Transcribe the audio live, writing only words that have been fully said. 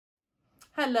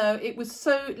Hello, it was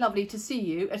so lovely to see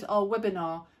you at our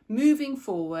webinar, Moving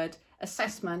Forward,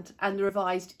 Assessment and the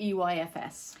Revised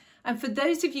EYFS. And for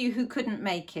those of you who couldn't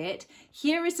make it,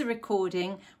 here is a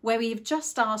recording where we have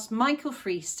just asked Michael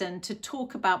Freeston to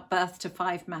talk about birth to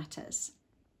 5 matters.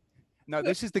 No,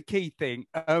 this is the key thing.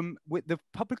 With the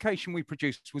publication we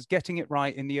produced was getting it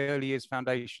right in the early years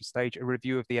foundation stage, a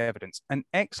review of the evidence, an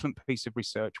excellent piece of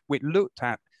research which looked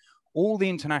at all the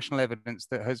international evidence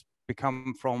that has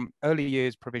become from early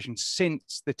years provision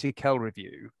since the entail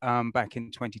review back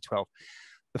in 2012.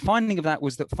 The finding of that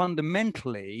was that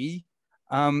fundamentally,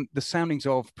 the soundings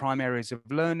of prime areas of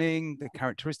learning, the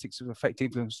characteristics of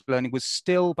effectiveness learning was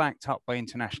still backed up by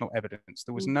international evidence.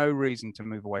 There was no reason to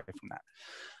move away from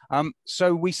that.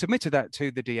 So we submitted that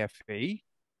to the DFE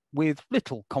with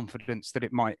little confidence that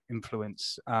it might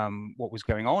influence what was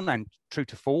going on, and true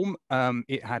to form,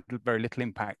 it had very little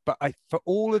impact. But for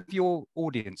all of your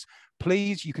audience,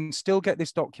 please, you can still get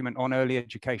this document on early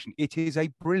education. It is a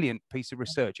brilliant piece of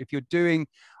research. If you're doing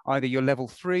either your level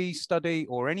 3 study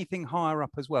or anything higher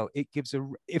up as well, it gives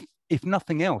if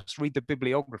nothing else, read the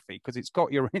bibliography, because it's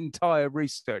got your entire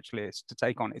research list to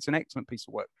take on. It's an excellent piece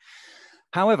of work.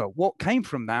 However, what came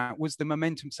from that was the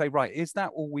momentum to say, right, is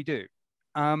that all we do?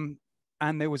 And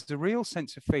there was a real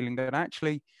sense of feeling that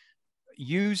actually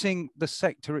using the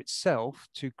sector itself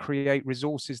to create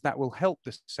resources that will help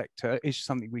the sector is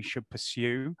something we should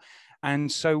pursue. And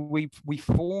so we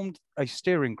formed a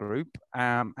steering group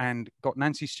and got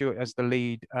Nancy Stewart as the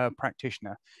lead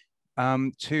practitioner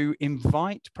to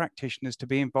invite practitioners to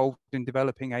be involved in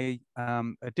developing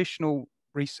additional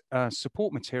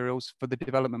support materials for the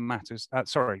development matters,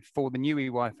 for the new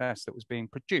EYFS that was being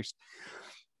produced.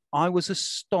 I was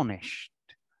astonished.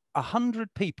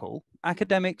 100 people,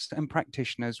 academics and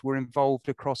practitioners, were involved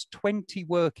across 20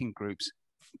 working groups,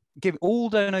 all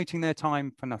donating their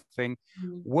time for nothing,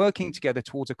 working together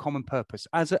towards a common purpose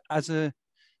as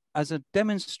a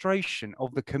demonstration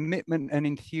of the commitment and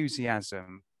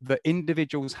enthusiasm that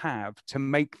individuals have to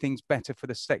make things better for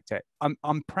the sector.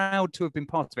 I'm proud to have been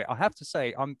part of it. I have to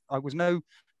say, I was no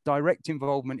direct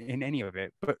involvement in any of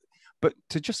it, but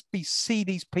to just see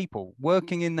these people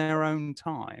working in their own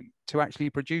time to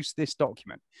actually produce this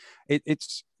document,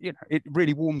 it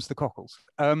really warms the cockles.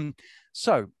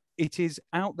 So it is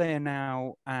out there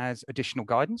now as additional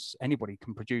guidance. Anybody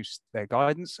can produce their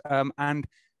guidance, and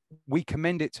we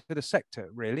commend it to the sector,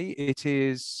 really. It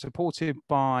is supported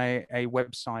by a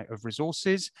website of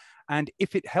resources, and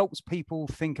if it helps people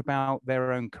think about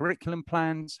their own curriculum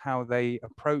plans, how they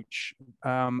approach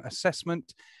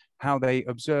assessment, how they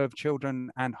observe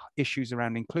children and issues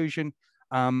around inclusion,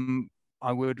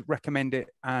 I would recommend it,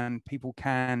 and people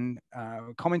can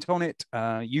comment on it,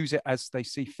 use it as they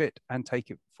see fit, and take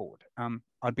it forward.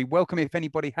 I'd be welcome if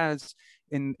anybody has,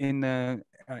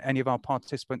 any of our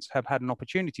participants have had an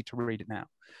opportunity to read it now,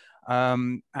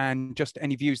 and just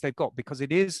any views they've got, because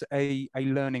it is a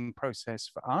learning process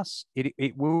for us.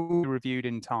 It will be reviewed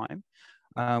in time.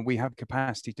 We have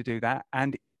capacity to do that,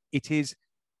 and it is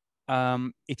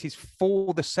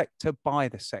for the sector by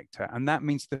the sector, and that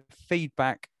means the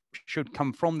feedback should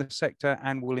come from the sector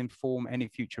and will inform any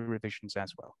future revisions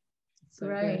as well.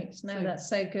 Great. No, that's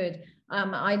so good.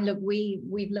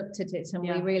 We've looked at it and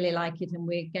we really like it, and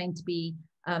we're going to be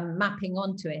mapping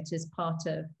onto it as part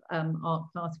of our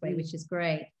pathway, which is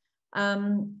great.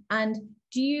 And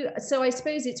so I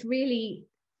suppose it's really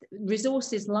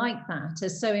resources like that are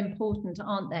so important,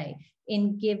 aren't they,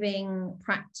 in giving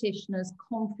practitioners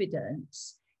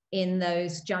confidence in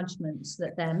those judgments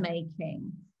that they're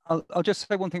making. I'll just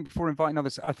say one thing before inviting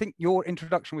others. I think your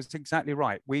introduction was exactly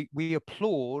right. We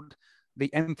applaud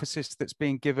the emphasis that's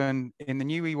being given in the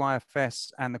new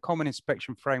EYFS and the Common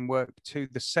Inspection Framework to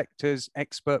the sector's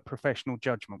expert professional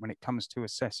judgment when it comes to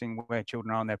assessing where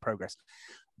children are in their progress.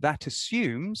 That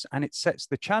assumes, and it sets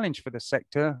the challenge for the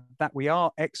sector, that we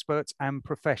are experts and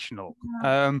professional.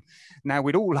 Now,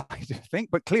 we'd all like to think,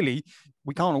 but clearly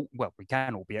we can't, we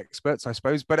can all be experts, I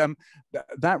suppose, but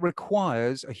that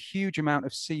requires a huge amount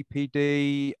of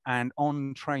CPD and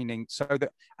on training,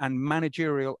 and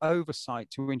managerial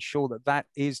oversight to ensure that that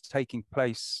is taking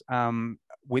place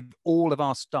with all of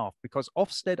our staff, because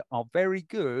Ofsted are very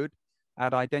good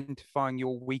at identifying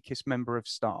your weakest member of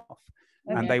staff.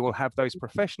 Okay. And they will have those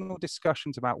professional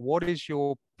discussions about what is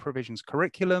your provision's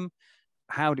curriculum,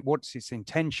 what's its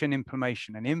intention,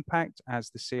 implementation, and impact, as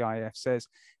the CIF says.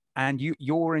 And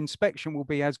your inspection will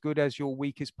be as good as your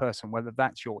weakest person, whether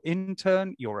that's your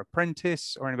intern, your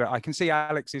apprentice, or anybody. I can see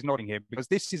Alex is nodding here, because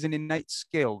this is an innate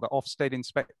skill that Ofsted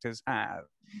inspectors have,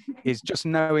 is just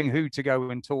knowing who to go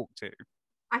and talk to.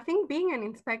 I think being an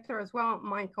inspector as well,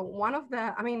 Michael,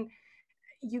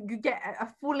 you get a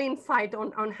full insight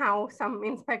on how some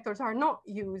inspectors are not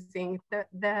using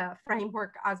the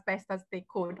framework as best as they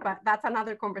could, but that's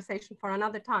another conversation for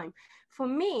another time. For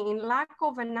me, in lack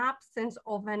of an absence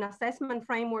of an assessment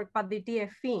framework by the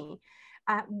DFE,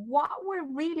 what we're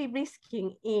really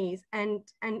risking is, and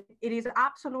it is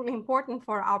absolutely important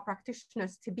for our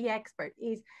practitioners to be expert,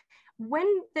 is when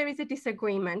there is a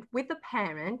disagreement with the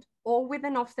parent or with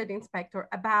an Ofsted inspector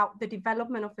about the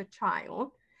development of the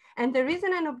child, and there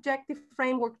isn't an objective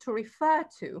framework to refer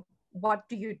to, what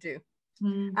do you do?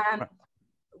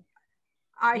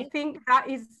 I think that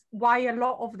is why a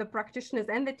lot of the practitioners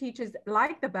and the teachers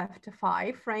like the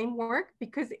BEFTA-5 framework,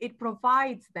 because it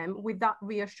provides them with that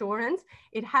reassurance.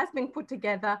 It has been put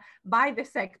together by the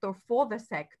sector for the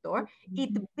sector.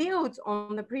 It builds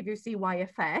on the previous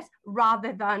EYFS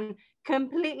rather than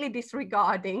completely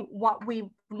disregarding what we've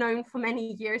known for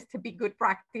many years to be good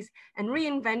practice and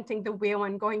reinventing the wheel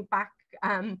and going back,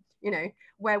 you know,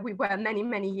 where we were many,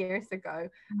 many years ago.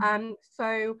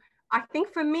 So I think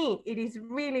for me, it is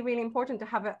really, really important to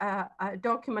have a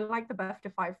document like the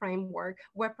BEFTA-5 framework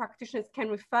where practitioners can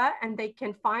refer and they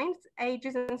can find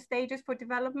ages and stages for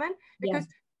development, because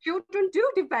children do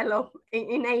develop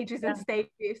in ages and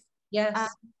stages.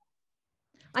 Yes.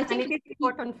 I think it is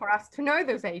important for us to know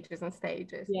those ages and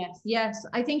stages. Yes,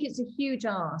 I think it's a huge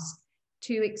ask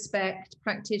to expect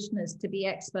practitioners to be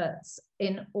experts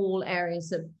in all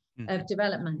areas of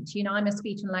development. You know, I'm a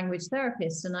speech and language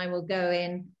therapist, and I will go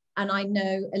in and I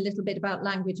know a little bit about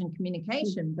language and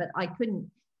communication, but I couldn't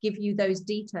give you those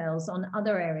details on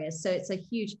other areas. So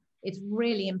it's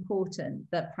really important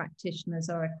that practitioners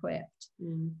are equipped.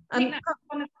 I think that's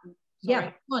one of them.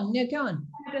 Yeah, go on.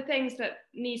 One of the things that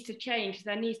needs to change,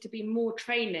 there needs to be more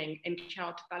training in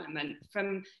child development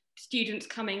from students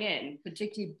coming in.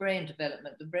 Particularly brain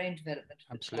development. The brain development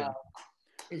of the child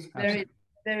is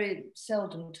very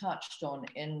seldom touched on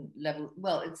in level.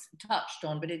 Well, it's touched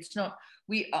on, but it's not.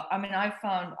 I mean,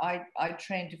 I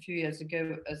trained a few years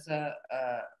ago as a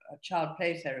child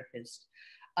play therapist,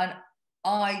 and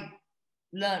I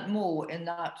learned more in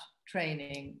that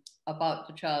training about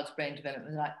the child's brain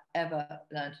development than I ever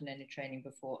learned in any training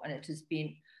before, and it has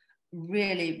been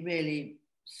really, really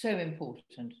so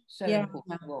important. So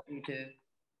important what we do.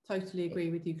 Totally agree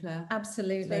with you, Claire.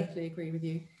 Absolutely. Totally agree with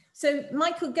you. So,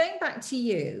 Michael, going back to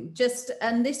you,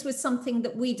 and this was something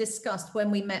that we discussed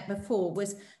when we met before,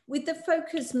 was with the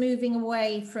focus moving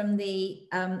away from the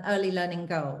early learning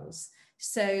goals.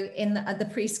 So at the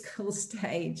preschool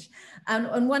stage,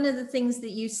 and one of the things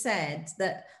that you said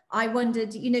that I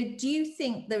wondered, you know, do you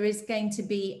think there is going to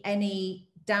be any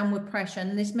downward pressure,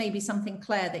 and this may be something,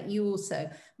 Claire, that you also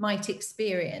might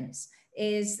experience,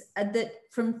 is that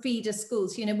from feeder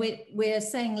schools, you know, we're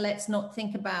saying let's not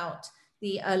think about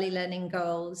the early learning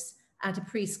goals at a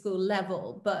preschool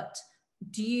level, but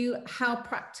how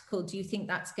practical do you think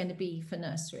that's going to be for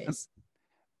nurseries?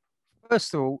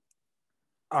 First of all,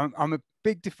 I'm a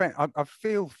big defender. I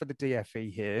feel for the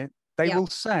DFE here. They will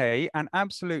say, and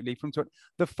absolutely,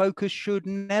 the focus should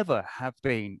never have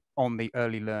been on the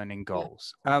early learning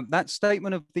goals. That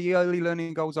statement of the early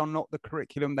learning goals are not the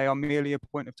curriculum, they are merely a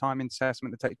point of time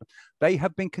assessment. They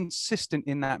have been consistent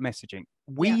in that messaging.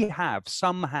 We have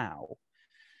somehow,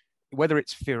 whether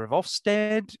it's fear of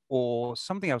Ofsted or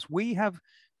something else, we have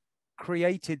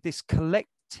created this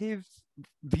collective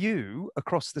view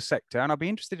across the sector, and I'd be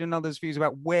interested in others' views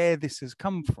about where this has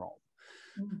come from,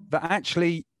 that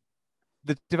actually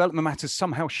the development matters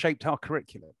somehow shaped our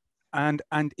curriculum. And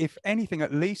if anything,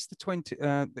 at least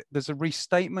there's a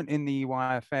restatement in the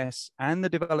EYFS and the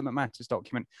development matters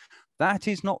document. That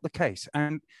is not the case.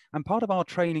 And part of our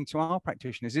training to our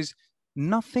practitioners is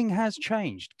nothing has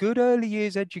changed. Good early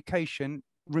years education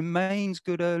remains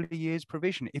good early years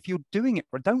provision. If you're doing it,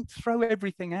 don't throw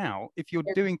everything out. If you're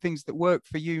doing things that work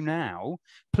for you now,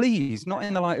 please, not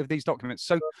in the light of these documents.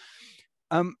 So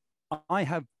I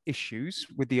have issues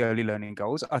with the early learning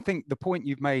goals. I think the point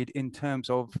you've made in terms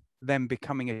of them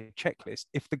becoming a checklist,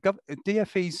 if the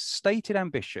DFE's stated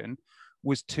ambition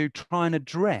was to try and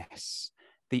address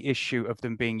the issue of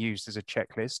them being used as a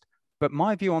checklist, but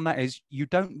my view on that is you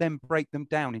don't then break them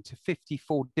down into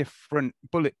 54 different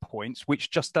bullet points, which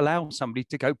just allow somebody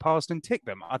to go past and tick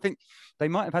them. I think they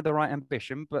might have had the right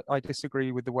ambition, but I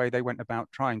disagree with the way they went about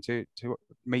trying to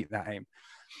meet that aim.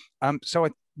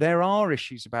 There are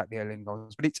issues about the early learning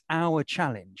goals, but it's our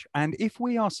challenge. And if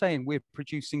we are saying we're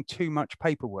producing too much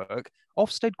paperwork,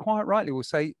 Ofsted quite rightly will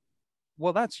say,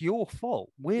 well, that's your fault.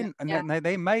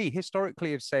 They may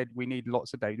historically have said we need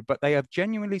lots of data, but they have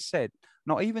genuinely said,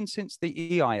 not even since the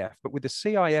EIF, but with the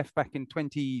CIF back in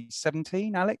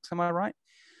 2017, Alex, am I right?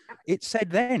 it said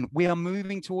then, we are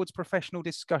moving towards professional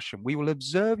discussion. We will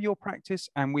observe your practice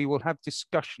and we will have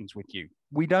discussions with you.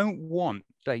 We don't want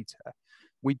data.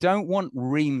 We don't want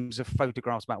reams of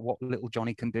photographs about what little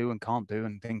Johnny can do and can't do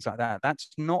and things like that. That's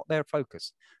not their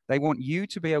focus. They want you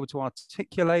to be able to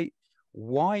articulate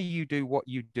why you do what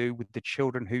you do with the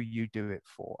children who you do it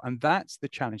for. And that's the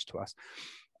challenge to us.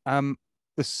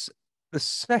 The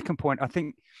second point, I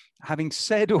think, having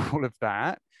said all of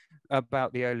that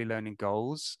about the early learning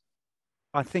goals,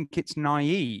 I think it's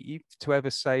naive to ever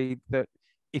say that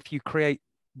if you create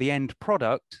the end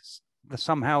product,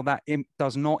 somehow that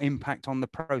does not impact on the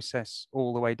process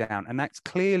all the way down. And that's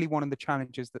clearly one of the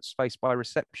challenges that's faced by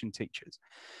reception teachers,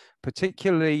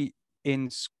 particularly in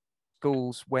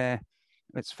schools where,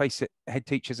 let's face it, head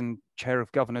teachers and chair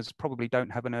of governors probably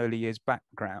don't have an early years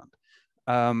background.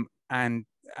 And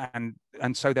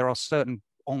so there are certain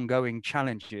ongoing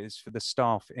challenges for the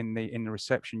staff in the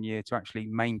reception year to actually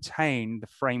maintain the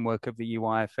framework of the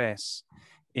EYFS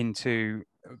into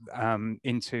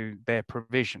their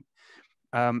provision.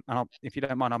 And if you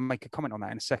don't mind, I'll make a comment on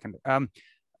that in a second.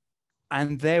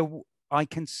 And there, I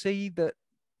can see that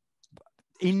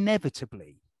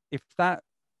inevitably, if that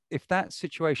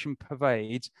situation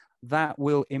pervades, that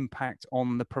will impact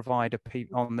on the provider,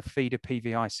 on the feeder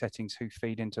PVI settings who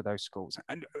feed into those schools.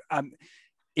 And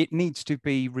it needs to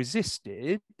be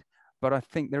resisted, but I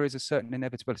think there is a certain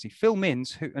inevitability. Phil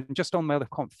Minns, and just on my other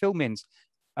comment, Phil Minns,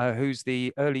 who's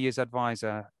the early years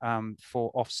advisor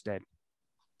for Ofsted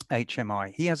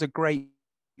HMI, he has a great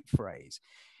phrase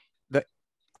that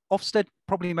Ofsted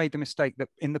probably made the mistake that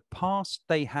in the past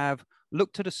they have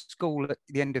looked at a school at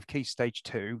the end of Key Stage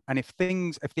 2, and if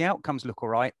the outcomes look all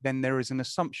right, then there is an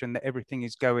assumption that everything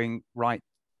is going right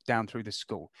down through the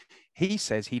school. He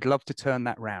says he'd love to turn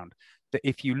that round, that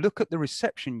if you look at the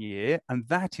reception year and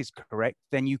that is correct,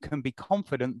 then you can be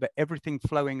confident that everything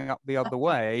flowing up the other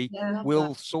way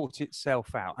will sort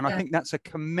itself out. And I think that's a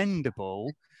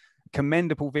commendable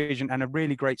vision and a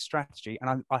really great strategy.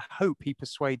 And I hope he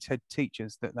persuades head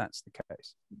teachers that that's the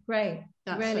case. Great.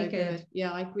 That's really so good.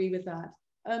 Yeah, I agree with that.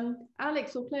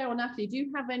 Alex or Claire or Natalie, do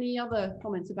you have any other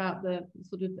comments about the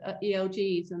sort of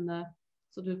ELGs and the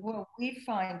sort of... Well, we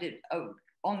find it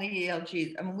on the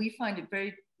ELGs, I mean, we find it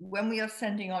very, when we are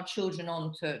sending our children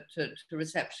on to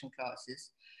reception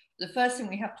classes, the first thing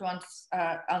we have to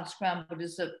unscramble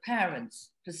is the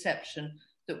parents' perception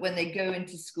that when they go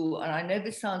into school, and I know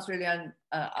this sounds really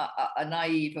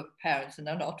naive of parents, and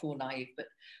they're not all naive, but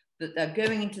that they're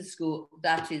going into school,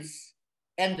 that is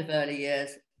end of early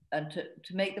years, and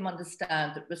to make them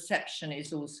understand that reception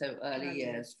is also early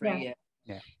years for a year.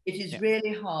 Yeah. It is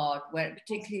really hard, when,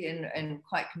 particularly in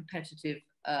quite competitive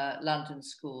London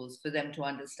schools, for them to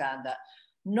understand that.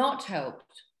 Not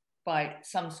helped by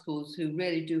some schools who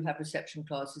really do have reception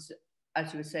classes,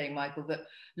 as you were saying, Michael, that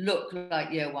look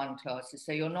like year one classes.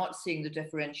 So you're not seeing the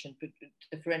differentiation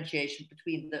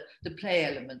between the play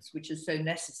elements, which is so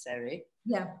necessary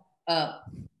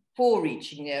for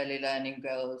reaching the early learning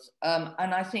goals.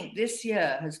 And I think this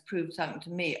year has proved something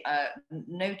to me,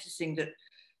 noticing that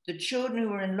the children who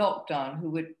were in lockdown, who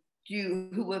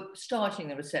were starting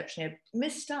the reception year,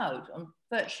 missed out on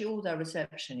virtually all their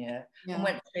reception year and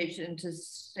went straight into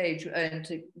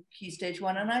Key Stage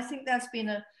 1. And I think that's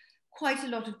been quite a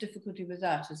lot of difficulty with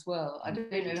that as well. I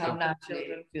don't know how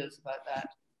Natalie feels about that.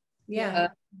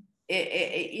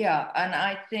 And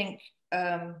I think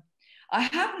I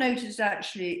have noticed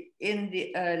actually in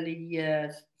the early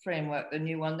years framework, the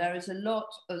new one, there is a lot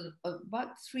of about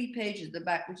 3 pages at the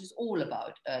back, which is all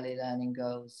about early learning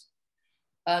goals.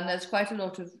 And there's quite a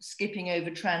lot of skipping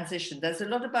over transition. There's a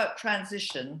lot about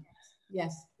transition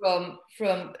from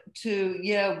to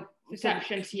year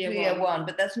reception to year one,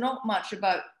 but there's not much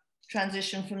about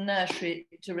transition from nursery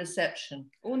to reception.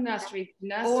 Or nursery to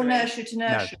nursery. Or nursery to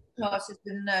nursery classes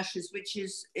in nurseries, which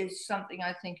is something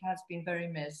I think has been very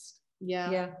missed.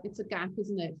 Yeah, it's a gap,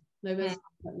 isn't it? No,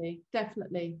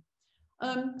 definitely.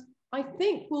 I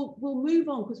think we'll move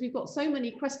on because we've got so many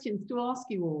questions to ask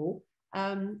you all,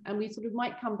 and we sort of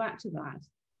might come back to that.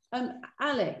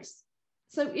 Alex,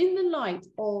 so in the light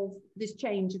of this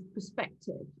change of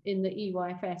perspective in the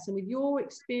EYFS and with your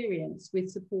experience with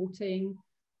supporting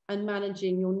and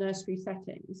managing your nursery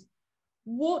settings,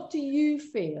 what do you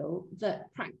feel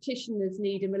that practitioners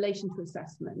need in relation to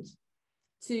assessment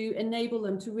to enable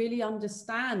them to really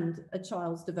understand a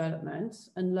child's development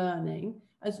and learning,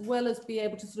 as well as be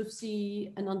able to sort of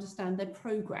see and understand their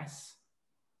progress?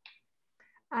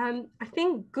 I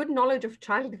think good knowledge of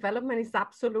child development is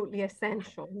absolutely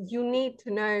essential. You need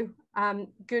to know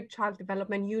good child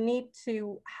development. You need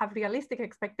to have realistic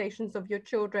expectations of your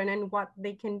children and what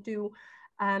they can do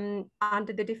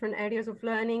under the different areas of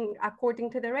learning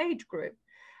according to their age group.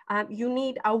 You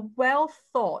need a well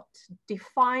thought,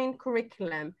 defined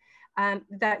curriculum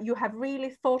that you have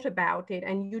really thought about it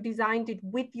and you designed it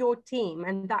with your team,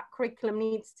 and that curriculum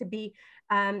needs to be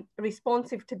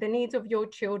responsive to the needs of your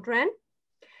children.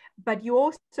 But you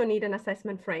also need an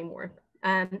assessment framework.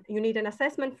 You need an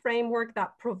assessment framework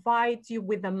that provides you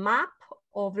with a map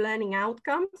of learning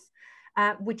outcomes,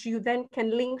 which you then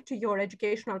can link to your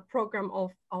educational program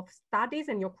of studies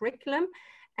and your curriculum,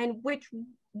 and which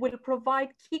will provide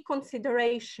key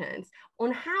considerations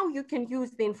on how you can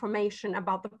use the information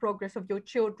about the progress of your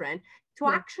children to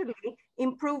actually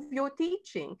improve your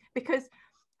teaching. Because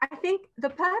I think the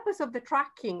purpose of the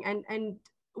tracking and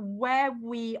where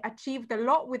we achieved a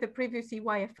lot with the previous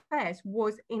EYFS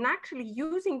was in actually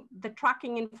using the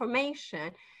tracking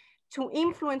information to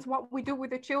influence what we do with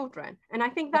the children. And I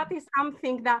think that is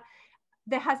something that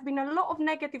there has been a lot of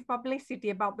negative publicity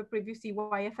about the previous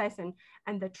EYFS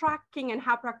and the tracking and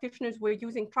how practitioners were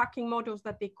using tracking models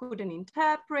that they couldn't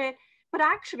interpret, but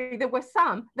actually there were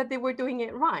some that they were doing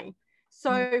it right.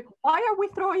 So why are we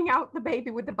throwing out the baby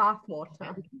with the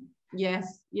bathwater?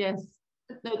 Yes, yes.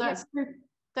 No,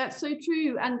 that's so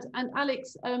true. And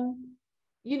Alex,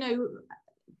 you know,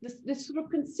 this sort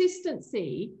of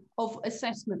consistency of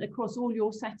assessment across all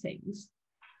your settings,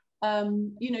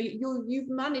 you know, you've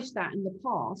managed that in the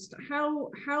past. How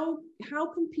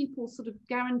can people sort of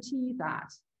guarantee that,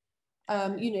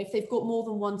 you know, if they've got more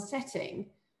than one setting,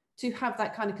 to have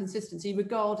that kind of consistency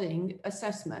regarding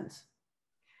assessment?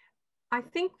 I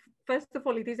think, first of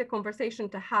all, it is a conversation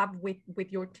to have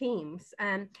with your teams.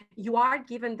 And you are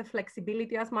given the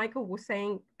flexibility, as Michael was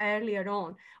saying earlier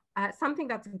on. Something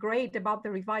that's great about the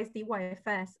revised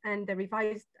EYFS and the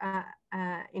revised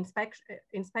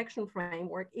inspection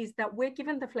framework is that we're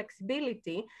given the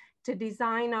flexibility to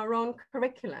design our own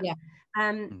curriculum,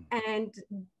 and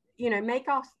you know, make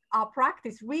our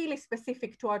practice really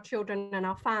specific to our children and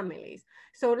our families.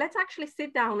 So let's actually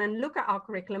sit down and look at our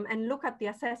curriculum and look at the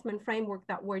assessment framework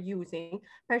that we're using,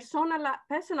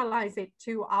 personalize it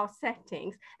to our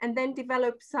settings, and then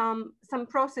develop some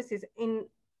processes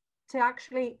to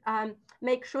actually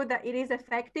make sure that it is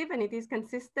effective and it is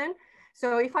consistent.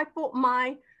 So if I put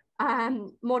my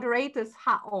moderator's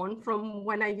hat on from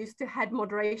when I used to head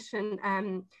moderation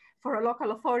for a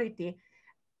local authority,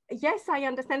 yes, I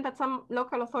understand that some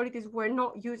local authorities were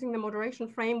not using the moderation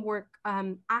framework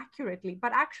accurately,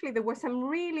 but actually there were some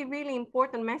really, really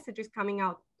important messages coming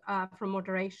out from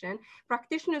moderation.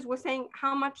 Practitioners were saying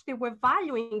how much they were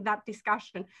valuing that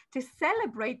discussion to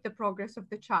celebrate the progress of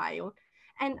the child.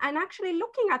 And actually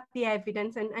looking at the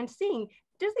evidence and seeing,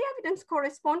 does the evidence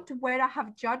correspond to where I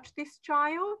have judged this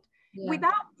child?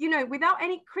 Without, you know, without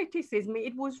any criticism.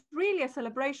 It was really a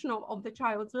celebration of the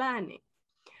child's learning.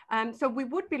 So we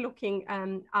would be looking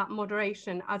at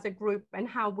moderation as a group and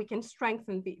how we can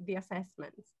strengthen the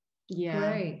assessments. Yeah,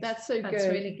 great. That's so good. That's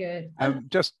really good.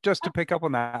 Just to pick up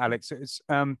on that, Alex, it's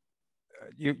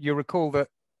you recall that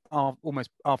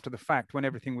almost after the fact, when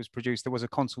everything was produced, there was a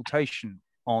consultation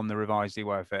on the revised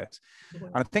EYFS.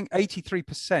 And I think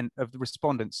 83% of the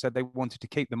respondents said they wanted to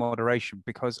keep the moderation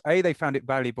because they found it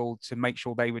valuable to make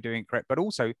sure they were doing it correct, but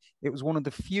also it was one of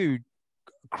the few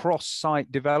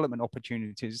cross-site development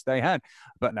opportunities they had.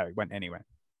 But no, it went anywhere.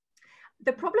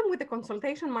 The problem with the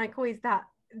consultation, Michael, is that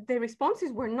the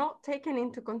responses were not taken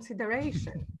into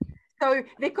consideration. So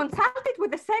they consulted with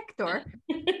the sector,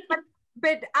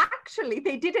 but actually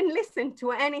they didn't listen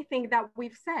to anything that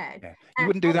we've said. Yeah. You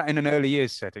wouldn't do that in an early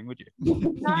years setting, would you?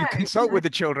 No, you consult with the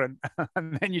children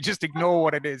and then you just ignore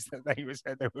what it is that they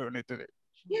said they wanted to do.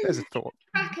 There's a thought.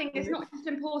 Tracking is not just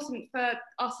important for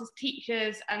us as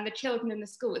teachers and the children in the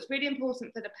school. It's really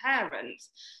important for the parents.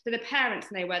 So the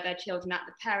parents know where their children are at,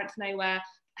 the parents know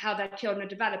how their children are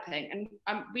developing.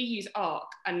 And we use ARC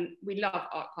and we love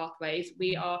ARC pathways.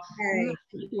 We are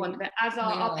fond of it, as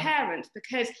are our parents,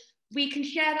 because we can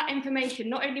share that information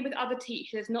not only with other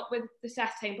teachers, not with the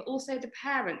setting, but also the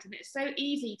parents. And it's so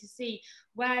easy to see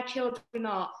where children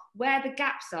are, where the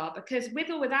gaps are, because with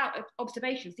or without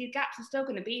observations, these gaps are still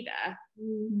going to be there.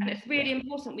 And it's really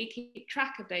important we keep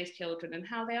track of those children and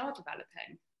how they are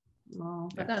developing. Oh,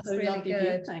 that's so really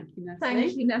good. Thank you, Natalie.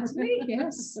 Thank you, Natalie.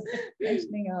 Yes,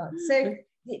 mentioning art. So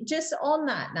just on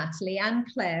that, Natalie and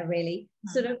Claire, really,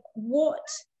 sort of what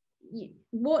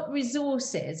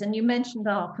resources, and you mentioned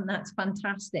ARC and that's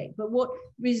fantastic, but what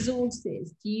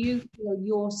resources do you feel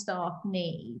your staff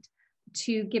need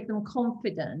to give them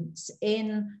confidence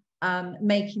in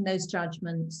making those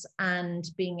judgments and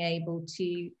being able to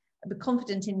be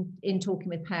confident in talking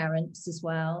with parents as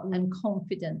well, and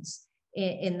confidence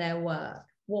in their work?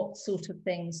 what sort of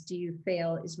things do you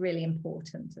feel is really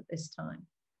important at this time?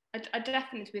 I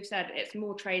definitely, as we've said, it's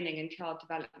more training in child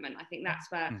development. I think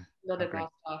that's where a lot of our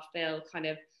staff feel kind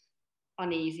of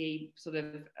uneasy sort of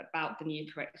about the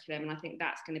new curriculum, and I think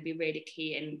that's going to be really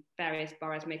key in various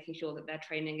boroughs, making sure that their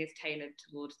training is tailored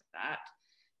towards that.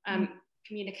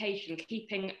 Communication,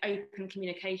 keeping open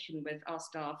communication with our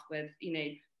staff, with, you know.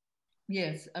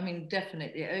 Yes, I mean,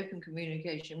 definitely open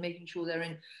communication, making sure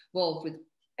they're involved with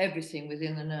everything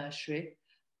within the nursery,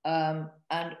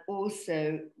 and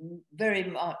also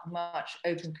very much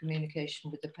open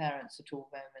communication with the parents at all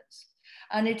moments.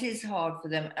 And it is hard for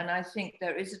them, and I think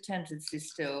there is a tendency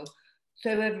still, so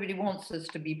everybody wants us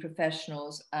to be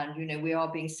professionals, and, you know, we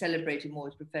are being celebrated more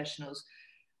as professionals,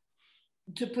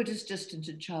 to put us just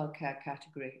into childcare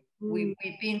category. We've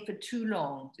been for too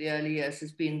long, the early years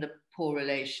has been the poor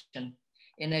relation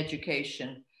in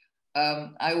education.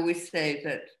 I always say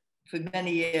that for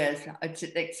many years, I'd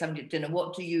sit next to somebody at dinner,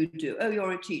 what do you do? Oh,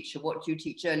 you're a teacher, what do you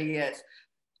teach? Early years.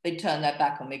 They turned their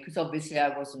back on me because obviously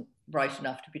I wasn't bright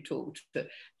enough to be taught.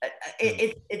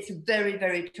 It's very,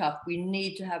 very tough. We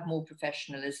need to have more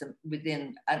professionalism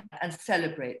within and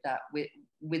celebrate that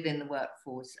within the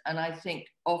workforce. And I think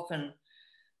often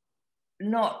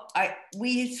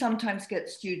we sometimes get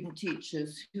student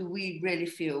teachers who we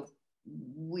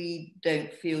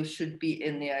don't feel should be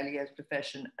in the early years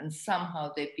profession, and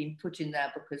somehow they've been put in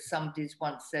there because somebody's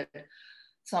once said,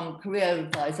 some career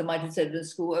advisor might have said in the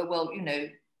school, oh, well, you know,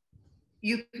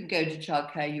 you can go to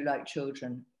childcare, you like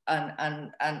children. And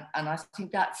I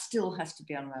think that still has to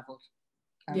be unravelled.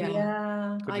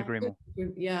 Couldn't agree more.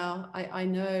 Yeah, I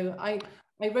know. I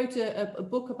wrote a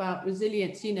book about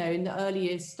resilience, you know, in the early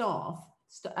years staff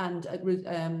and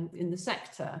in the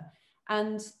sector.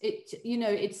 And it, you know,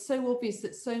 it's so obvious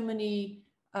that so many,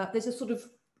 there's a sort of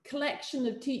collection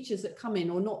of teachers that come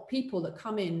in, or not people that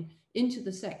come into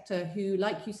the sector who,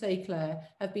 like you say, Claire,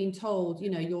 have been told, you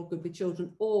know, you're good with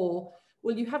children, or,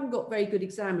 well, you haven't got very good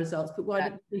exam results, but why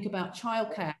don't you think about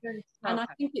childcare? And I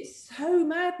think it's so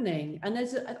maddening. And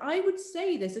I would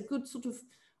say there's a good sort of,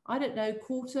 I don't know,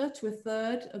 quarter to a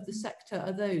third of the sector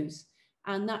are those.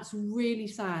 And that's really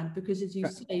sad because, as you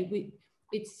say,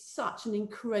 it's such an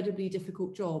incredibly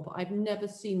difficult job. I've never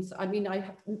seen, I mean,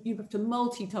 you have to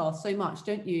multitask so much,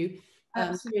 don't you,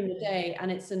 during the day,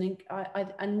 and it's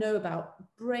I know about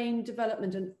brain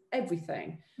development and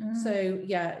everything. So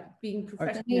yeah, being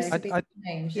professional.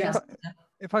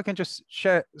 If I can just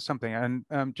share something,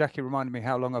 and Jackie reminded me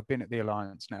how long I've been at the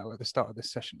Alliance now at the start of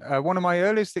this session. One of my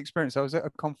earliest experiences, I was at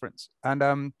a conference, and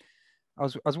I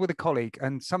was with a colleague,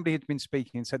 and somebody had been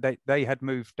speaking and said they had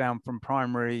moved down from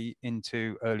primary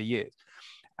into early years,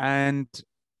 and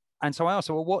so I asked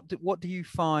her, well, what do you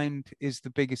find is the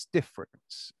biggest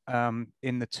difference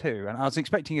in the two? And I was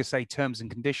expecting you to say terms and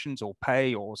conditions or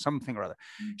pay or something or other.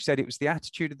 She said it was the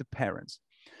attitude of the parents.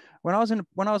 When I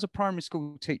was a primary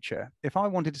school teacher, if I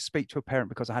wanted to speak to a parent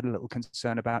because I had a little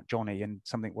concern about Johnny and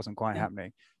something wasn't quite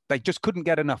happening, they just couldn't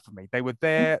get enough of me. They were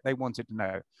there, they wanted to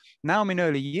know. Now I'm in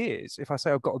early years. If I say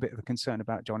I've got a bit of a concern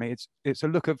about Johnny, it's a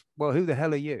look of, well, who the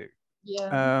hell are you?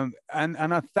 Yeah.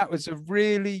 That was a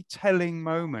really telling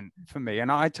moment for me.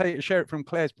 And I share it from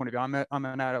Claire's point of view. I'm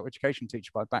an adult education teacher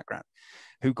by background,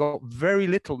 who got very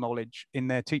little knowledge in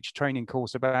their teacher training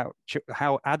course about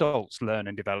how adults learn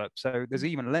and develop. So there's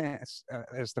even less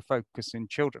as the focus in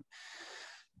children.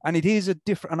 And it is a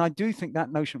different, and I do think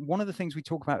that notion, one of the things we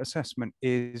talk about assessment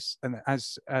is, and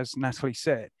as Natalie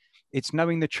said, it's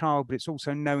knowing the child, but it's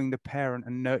also knowing the parent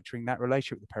and nurturing that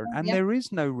relationship with the parent. And there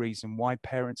is no reason why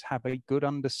parents have a good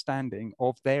understanding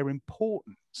of their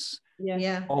importance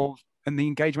and the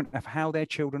engagement of how their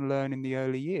children learn in the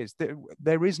early years.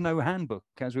 There is no handbook,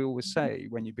 as we always say,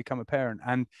 when you become a parent.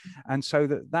 And so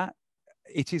that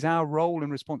it is our role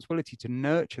and responsibility to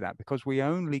nurture that, because we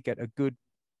only get a good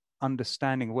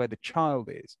understanding of where the child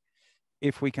is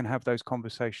if we can have those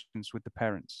conversations with the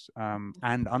parents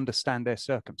and understand their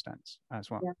circumstance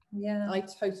as well. Yeah, I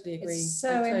totally agree. It's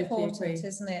so important,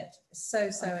 isn't it?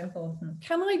 So important.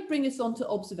 Can I bring us on to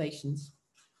observations?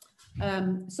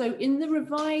 So in the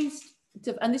revised,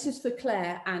 and this is for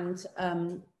Claire and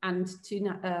to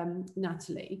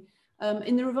Natalie,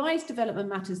 in the revised development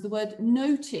matters, the word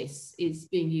notice is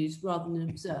being used rather than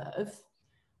observe.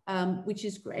 Which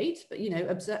is great, but you know,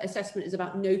 assessment is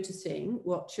about noticing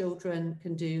what children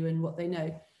can do and what they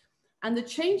know. And the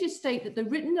changes state that the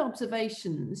written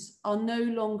observations are no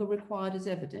longer required as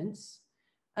evidence.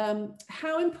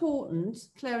 How important,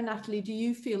 Claire and Natalie, do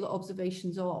you feel that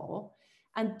observations are?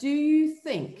 And do you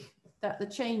think that the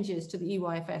changes to the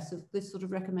EYFS of this sort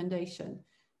of recommendation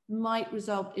might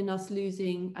result in us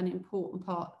losing an important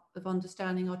part of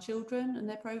understanding our children and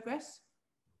their progress?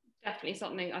 Definitely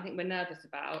something I think we're nervous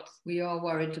about. We are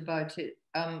worried about it.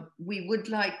 We would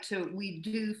like to, we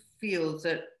do feel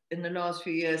that in the last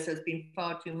few years there's been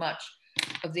far too much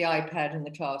of the iPad in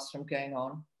the classroom going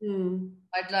on.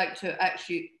 I'd like to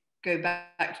actually go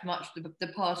back to much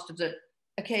the past of the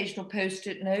occasional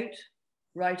post-it note,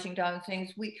 writing down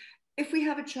things. If we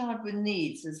have a child with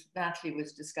needs, as Natalie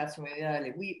was discussing with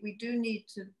earlier, we do need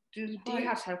to do. You do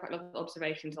have to have quite a lot of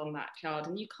observations on that child,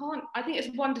 and you can't. I think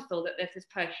it's wonderful that there's this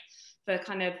push for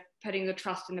kind of putting the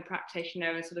trust in the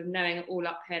practitioner and sort of knowing it all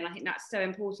up here. And I think that's so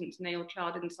important to know your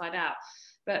child inside out.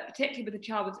 But particularly with a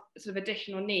child with sort of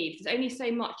additional needs, there's only so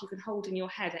much you can hold in your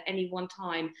head at any one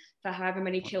time for however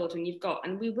many children you've got,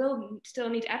 and we will still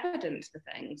need evidence for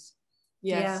things.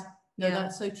 Yes. No,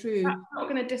 that's so true. That's not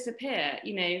going to disappear,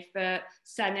 you know, for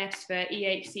SENIFs, for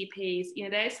EHCPs, you know,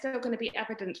 there's still going to be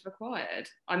evidence required,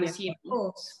 I'm assuming.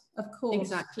 Of course.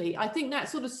 Exactly. I think that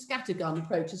sort of scattergun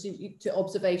approach to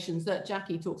observations that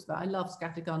Jackie talks about, I love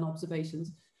scattergun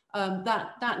observations,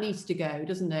 that needs to go,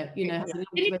 doesn't it? You know, it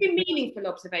needs to be meaningful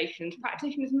observations.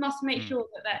 Practitioners must make sure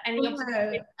that any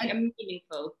observations are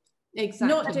meaningful. Exactly.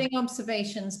 Not doing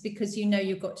observations because you know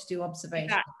you've got to do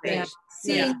observations. Exactly.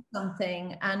 Seeing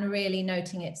something and really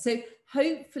noting it. So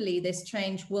hopefully this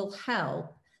change will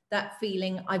help that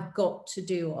feeling I've got to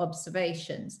do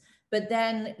observations. But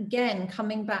then again,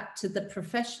 coming back to the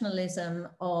professionalism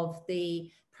of the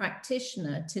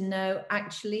practitioner to know,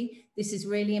 actually, this is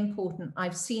really important.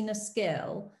 I've seen a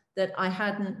skill that I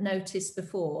hadn't noticed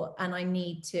before, and I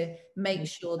need to make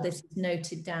sure this is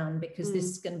noted down because this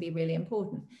is going to be really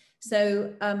important.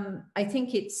 So I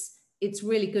think it's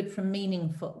really good for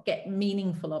meaningful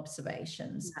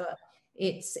observations, but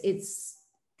it's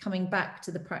coming back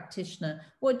to the practitioner.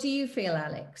 What do you feel,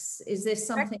 Alex? Is this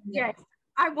something? Yes,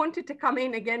 I wanted to come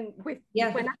in again with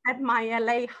when I had my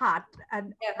LA hat,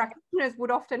 and practitioners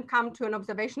would often come to an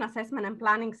observation assessment and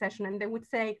planning session, and they would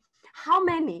say, "How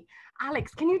many?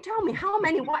 Alex, can you tell me how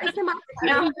many? What is the magic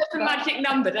number?" The magic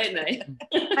number, don't they?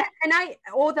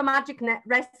 Or the magic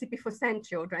recipe for sand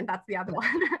children. That's the other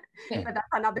one, but that's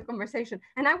another conversation.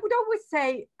 And I would always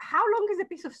say, "How long is a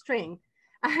piece of string?"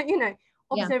 You know,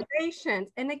 observations.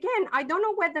 And again, I don't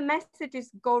know where the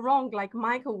messages go wrong, like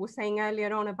Michael was saying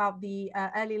earlier on about the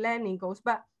early learning goals,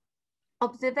 but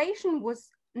observation was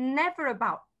never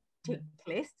about tick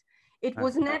list. It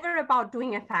was never about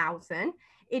doing 1,000.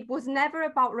 It was never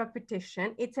about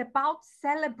repetition. It's about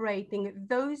celebrating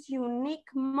those unique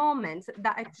moments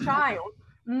that a child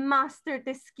mastered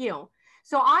the skill.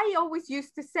 So I always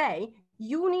used to say,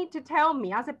 you need to tell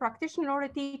me as a practitioner or a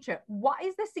teacher, what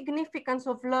is the significance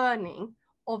of learning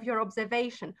of your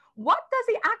observation? What does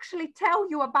it actually tell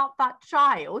you about that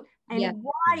child? And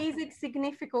why is it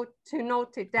significant to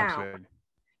note it down? Absolutely.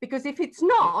 Because if it's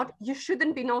not, you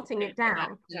shouldn't be noting it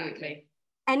down. Exactly.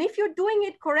 And if you're doing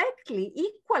it correctly,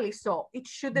 equally so, it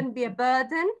shouldn't be a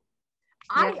burden.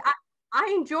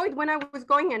 I enjoyed when I was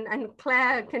going, and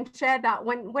Claire can share that,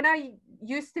 when I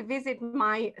used to visit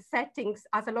my settings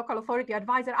as a local authority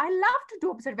advisor, I love to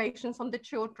do observations on the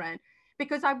children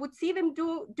because I would see them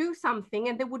do something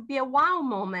and there would be a wow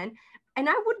moment. And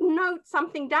I would note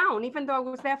something down, even though I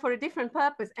was there for a different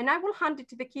purpose, and I will hand it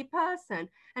to the key person.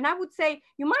 And I would say,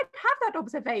 you might have that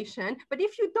observation, but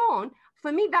if you don't,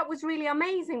 for me, that was really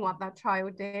amazing what that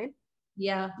child did.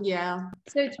 Yeah.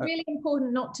 So it's really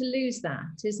important not to lose that,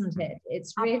 isn't it?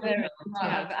 It's really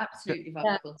absolutely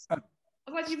vital.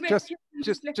 Otherwise, you just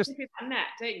that net,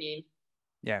 don't you?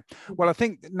 Yeah. Well, I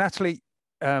think Natalie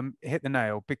hit the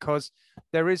nail, because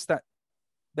there is that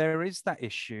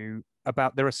issue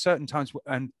about, there are certain times,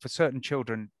 and for certain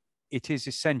children it is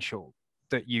essential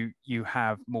that you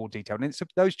have more detail, and it's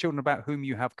those children about whom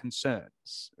you have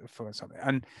concerns for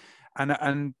something,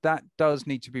 and that does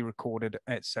need to be recorded,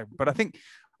 etc. But I think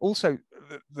also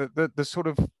the sort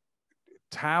of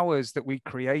towers that we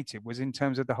created was in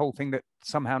terms of the whole thing that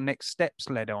somehow next steps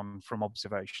led on from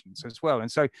observations as well.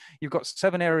 And so you've got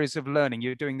 7 areas of learning.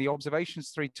 You're doing the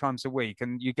observations 3 times a week,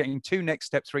 and you're getting 2 next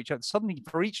steps for each other. Suddenly,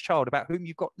 for each child about whom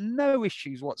you've got no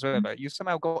issues whatsoever, you've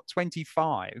somehow got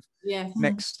 25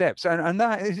 next steps. And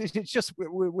that is, it's just,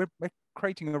 we're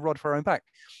creating a rod for our own back.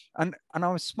 And I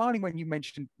was smiling when you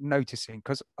mentioned noticing,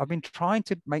 because I've been trying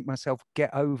to make myself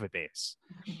get over this.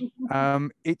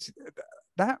 It's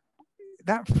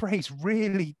that phrase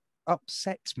really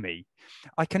upsets me.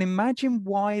 I can imagine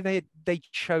why they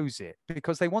chose it,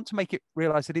 because they want to make it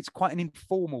realize that it's quite an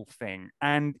informal thing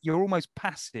and you're almost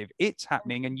passive. It's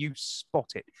happening and you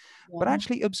spot it. Yeah. But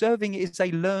actually observing it is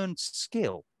a learned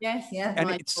skill. Yes, yeah. And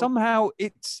it's somehow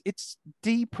it's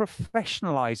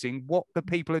deprofessionalizing what the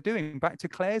people are doing. Back to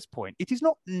Claire's point, it is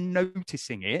not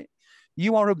noticing it.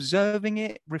 You are observing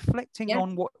it, reflecting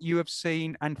on what you have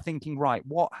seen and thinking, right,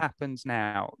 what happens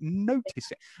now?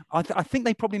 Notice it. I think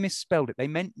they probably misspelled it. They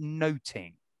meant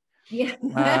noting. Yeah.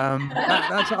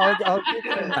 I'll give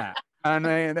them that. And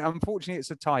unfortunately,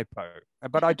 it's a typo.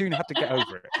 But I do have to get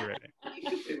over it, really. You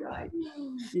should be right.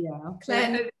 Yeah.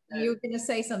 Claire, you were going to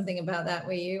say something about that,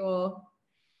 were you? Or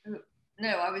no,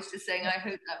 I was just saying I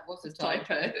hope that was a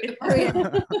typo. Oh, yeah.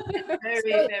 Very,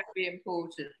 very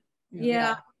important.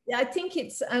 Yeah. Yeah, I think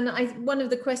it's, and one of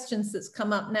the questions that's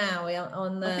come up now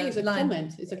on the I think it's a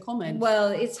comment. It's a comment. Well,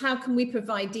 it's how can we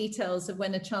provide details of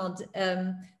when a child,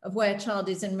 of where a child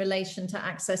is in relation to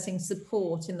accessing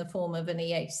support in the form of an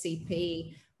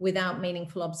EHCP without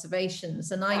meaningful observations.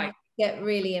 And I get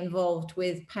really involved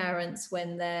with parents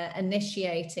when they're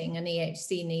initiating an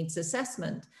EHC needs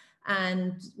assessment.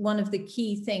 And one of the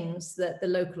key things that the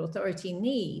local authority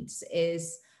needs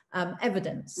is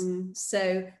evidence.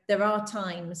 So there are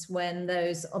times when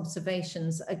those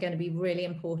observations are going to be really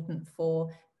important for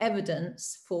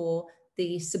evidence for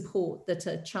the support that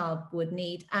a child would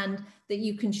need, and that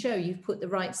you can show you've put the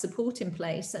right support in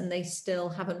place and they still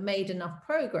haven't made enough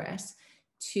progress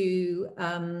to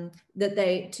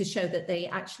to show that they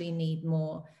actually need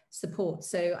more support.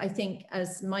 So I think,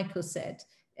 as Michael said,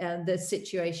 the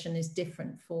situation is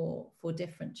different for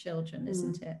different children,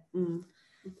 isn't it?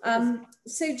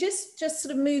 So just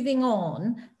sort of moving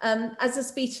on, as a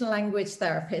speech and language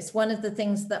therapist, one of the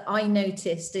things that I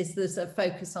noticed is there's a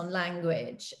focus on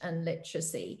language and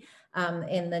literacy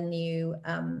in the new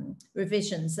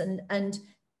revisions, and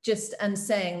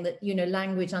saying that, you know,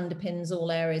 language underpins all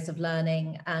areas of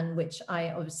learning, and which I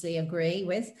obviously agree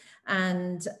with,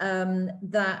 and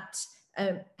that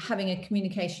having a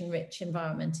communication-rich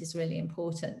environment is really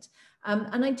important.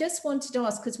 And I just wanted to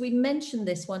ask, because we mentioned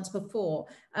this once before,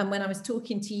 when I was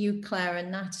talking to you, Claire and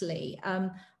Natalie,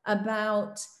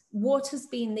 about what has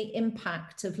been the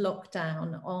impact of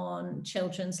lockdown on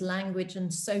children's language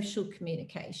and social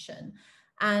communication.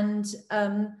 And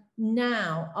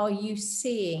now, are you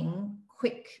seeing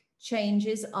quick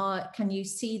changes? Can you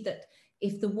see that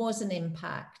if there was an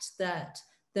impact, that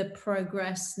the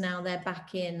progress, now they're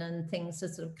back in and things are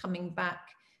sort of coming back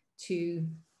to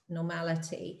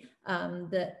normality,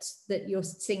 that you're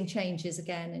seeing changes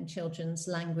again in children's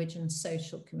language and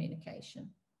social communication?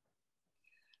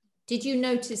 Did you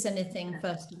notice anything,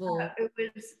 first of all? It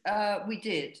was, we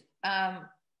did.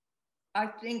 I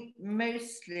think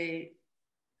mostly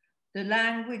the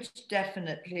language,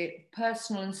 definitely,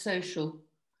 personal and social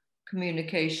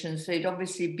communications. They'd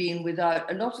obviously been without,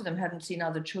 a lot of them hadn't seen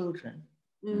other children.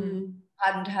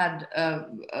 Hadn't had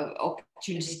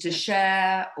opportunities to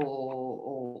share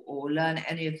or learn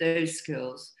any of those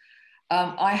skills.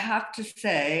 I have to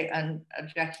say, and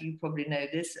Jackie, you probably know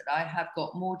this, that I have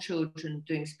got more children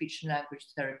doing speech and language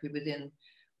therapy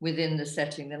within the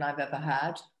setting than I've ever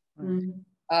had.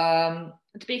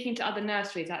 Speaking to other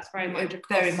nurseries, that's very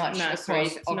much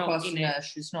nurseries, across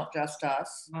nurseries, not just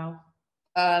us. Wow.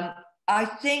 I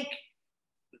think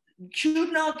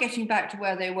children are getting back to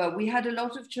where they were. We had a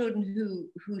lot of children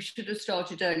who should have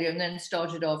started earlier and then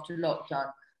started after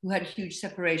lockdown, who had huge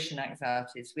separation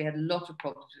anxieties. We had a lot of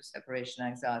problems with separation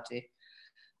anxiety.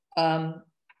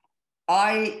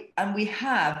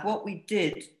 What we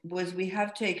did was we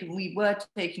were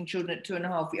taking children at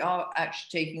 2.5. We are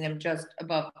actually taking them just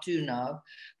above 2 now,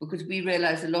 because we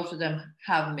realize a lot of them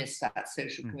have missed that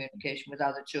social communication with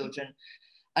other children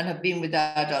and have been with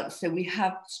adults. So we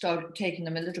have started taking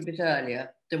them a little bit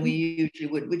earlier than we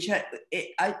usually would, which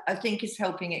I think is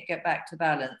helping it get back to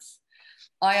balance.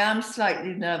 I am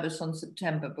slightly nervous on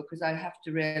September, because I have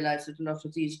to realize that a lot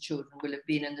of these children will have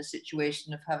been in the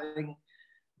situation of having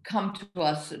come to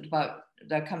us at about,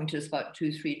 they're coming to us about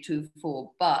 2, 3, 2,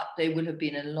 4, but they will have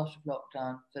been in a lot of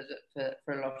lockdown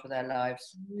for a lot of their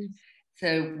lives.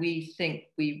 So we think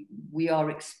we are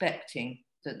expecting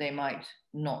that they might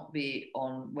not be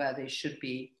on where they should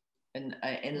be in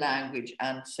language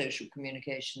and social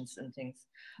communications and things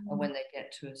when they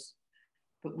get to us.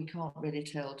 But we can't really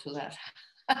tell till that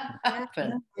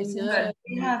happens. But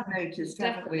we have noticed,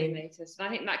 definitely noticed. And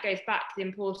I think that goes back to the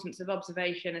importance of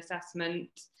observation, assessment,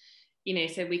 you know,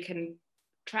 so we can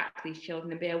track these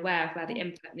children and be aware of where the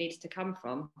input needs to come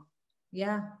from.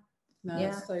 Yeah. No,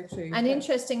 that's so true. And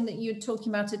interesting that you're talking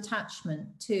about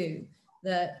attachment too,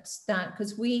 that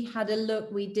because we had a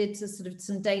look, we did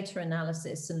some data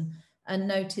analysis and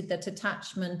noted that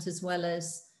attachment as well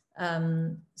as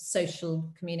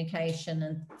social communication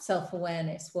and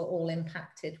self-awareness were all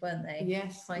impacted, weren't they?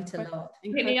 Yes, quite a lot.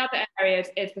 I think the other area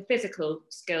is the physical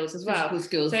skills as well.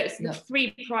 Skills. So it's the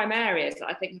 3 prime areas that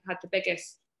I think have had the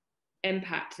biggest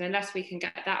impact, and unless we can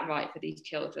get that right for these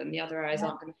children, the other areas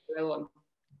aren't going to go on.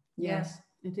 Yes,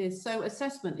 it is. So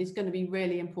assessment is going to be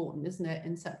really important, isn't it,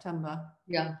 in September?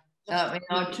 Yeah. I mean,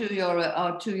 our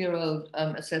two-year-old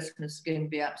assessment is going to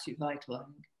be absolutely vital, I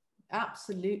think.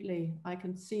 Absolutely, I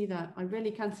can see that. I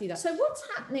really can see that. So what's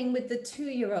happening with the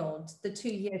 2-year-old, the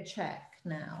 2-year check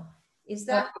now? Is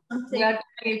that something? We are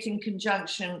doing it in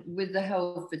conjunction with the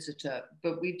health visitor,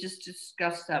 but we just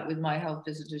discussed that with my health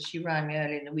visitor. She rang me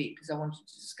early in the week because I wanted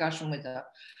a discussion with her.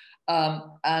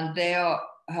 And they are,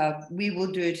 we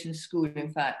will do it in school,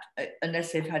 in fact,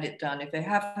 unless they've had it done. If they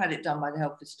have had it done by the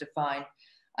health visitor, fine.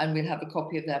 And we'll have a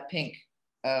copy of their pink,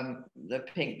 the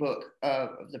pink book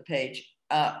of the page.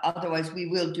 Otherwise, we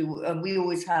will do, we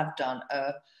always have done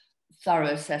a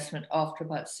thorough assessment after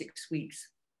about 6 weeks.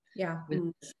 Yeah.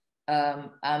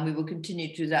 And we will continue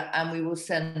to do that, and we will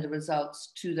send the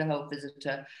results to the health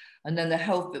visitor, and then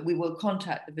we will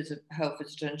contact the health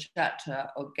visitor and chat to her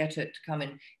or get her to come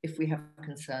in if we have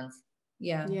concerns.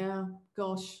 Yeah. Yeah,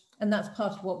 gosh. And that's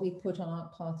part of what we put on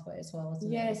our pathway as well,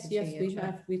 isn't yes, it? Yes,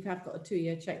 we have got a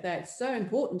 2-year check there. It's so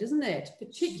important, isn't it?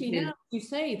 Particularly now, you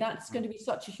say that's going to be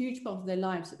such a huge part of their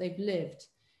lives that they've lived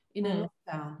in a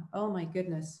lockdown. Oh my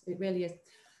goodness, it really is.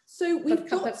 So we've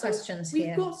got some questions here.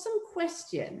 We've got some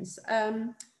questions.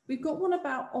 We've got one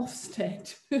about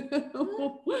Ofsted.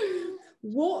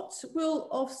 What will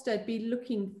Ofsted be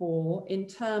looking for in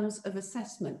terms of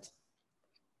assessment?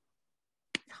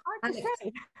 Hard to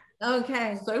say.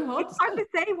 Okay, so hard. It's hard to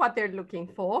say what they're looking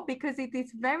for because it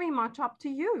is very much up to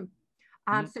you.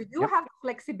 So you have the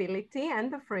flexibility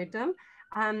and the freedom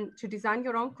to design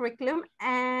your own curriculum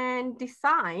and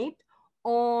decide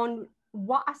on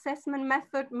what assessment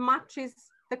method matches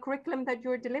the curriculum that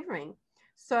you're delivering.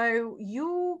 So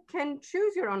you can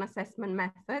choose your own assessment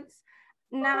methods.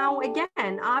 Now,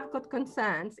 again, I've got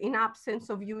concerns in absence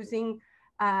of using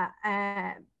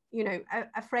a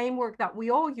framework that we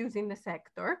all use in the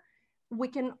sector. We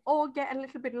can all get a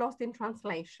little bit lost in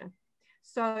translation.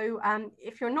 So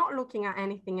if you're not looking at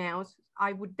anything else,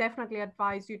 I would definitely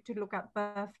advise you to look at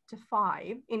birth to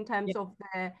 5 in terms of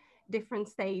the different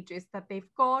stages that they've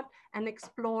got and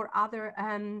explore other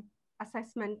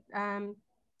assessment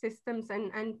systems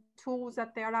and tools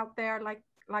that they're out there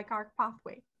like our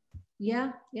pathway.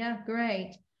 Yeah,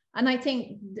 great. And I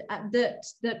think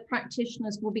that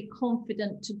practitioners will be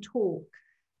confident to talk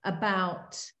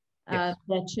about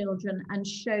their children and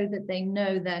show that they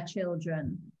know their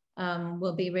children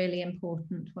will be really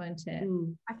important, won't it?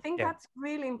 I think that's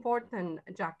really important,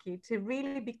 Jackie, to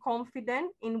really be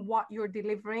confident in what you're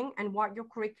delivering and what your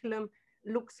curriculum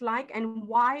looks like and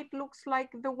why it looks like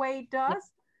the way it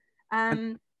does.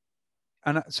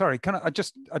 Sorry, I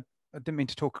didn't mean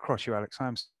to talk across you, Alex.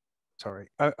 I'm sorry.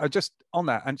 I just on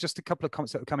that, and just a couple of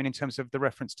comments that are coming in terms of the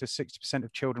reference to 60%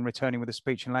 of children returning with a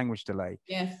speech and language delay.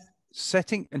 Yes.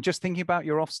 Setting and just thinking about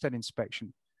your Ofsted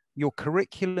inspection, your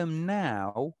curriculum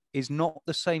now is not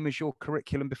the same as your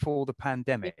curriculum before the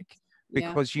pandemic,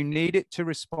 because you need it to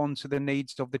respond to the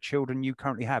needs of the children you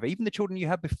currently have. Even the children you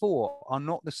had before are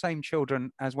not the same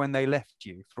children as when they left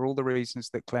you, for all the reasons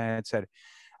that Claire had said.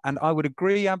 And I would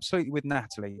agree absolutely with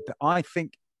Natalie that I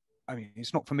think, I mean,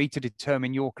 it's not for me to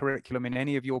determine your curriculum in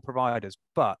any of your providers,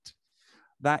 but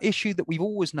that issue that we've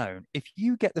always known, if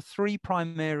you get the 3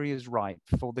 prime areas right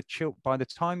for the by the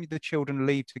time the children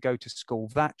leave to go to school,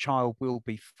 that child will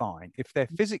be fine. If they're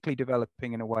physically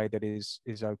developing in a way that is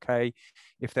okay,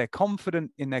 if they're confident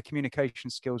in their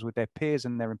communication skills with their peers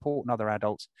and their important other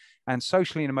adults, and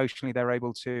socially and emotionally they're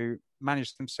able to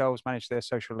manage themselves, manage their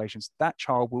social relations, that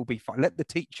child will be fine. Let the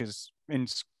teachers in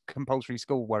compulsory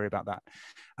school worry about that.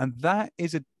 And that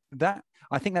is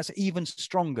I think that's even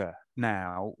stronger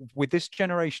now with this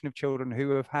generation of children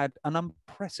who have had an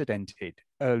unprecedented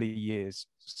early years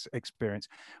experience.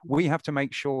 We have to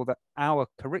make sure that our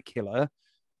curricula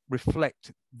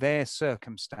reflect their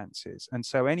circumstances. And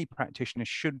so any practitioner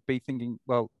should be thinking,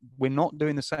 well, we're not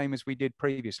doing the same as we did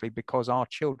previously because our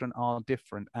children are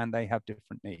different and they have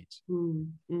different needs.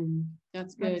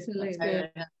 That's good. Absolutely.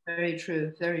 That's good. Very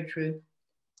true, very true.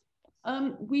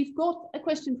 We've got a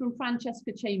question from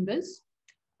Francesca Chambers.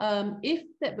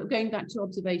 Going back to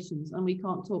observations, and we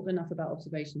can't talk enough about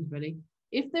observations really.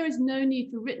 If there is no need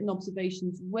for written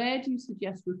observations, where do you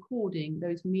suggest recording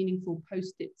those meaningful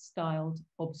post-it styled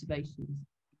observations?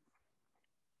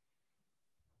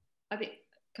 I think,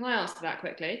 can I answer that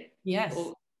quickly? Yes.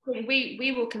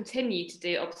 We will continue to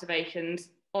do observations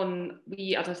on,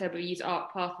 as I said, we use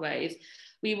ARC pathways.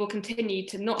 We will continue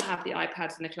to not have the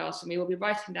iPads in the classroom. We will be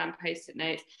writing down post-it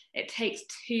notes. It takes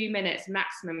 2 minutes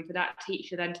maximum for that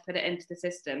teacher then to put it into the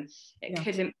system. It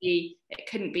couldn't be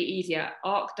easier.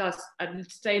 ARC does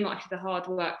so much of the hard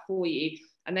work for you,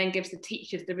 and then gives the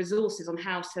teachers the resources on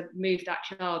how to move that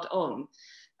child on.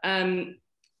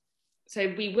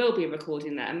 So we will be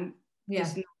recording them. Yeah.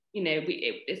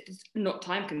 It's not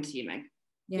time consuming.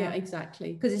 Yeah,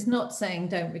 exactly. Because it's not saying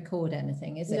don't record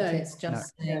anything, is it? No. It's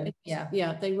just saying,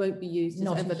 they won't be used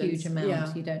not as evidence. a huge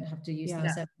amount. You don't have to use them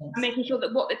as evidence. And making sure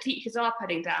that what the teachers are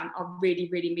putting down are really,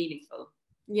 really meaningful.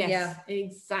 Yes,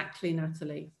 exactly,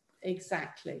 Natalie.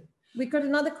 Exactly. We've got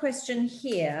another question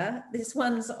here. This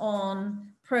one's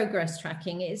on progress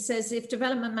tracking. It says, if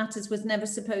Development Matters was never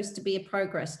supposed to be a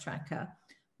progress tracker,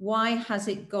 why has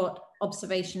it got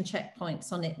observation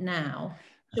checkpoints on it now?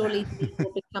 Surely this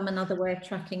will become another way of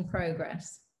tracking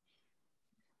progress.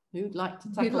 Who'd like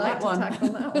to tackle that one?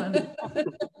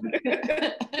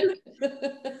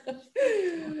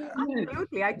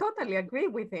 Absolutely, I totally agree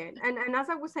with it. And as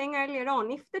I was saying earlier on,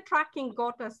 if the tracking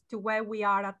got us to where we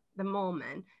are at the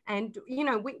moment, and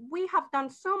we have done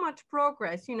so much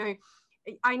progress,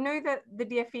 I know that the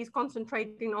DfE is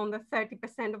concentrating on the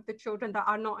 30% of the children that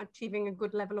are not achieving a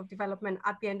good level of development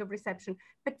at the end of reception,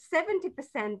 but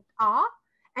 70% are.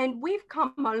 And we've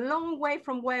come a long way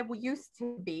from where we used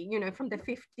to be, from the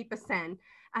 50%.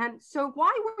 And so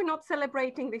why we're not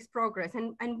celebrating this progress,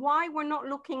 and why we're not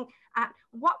looking at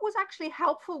what was actually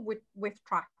helpful with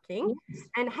tracking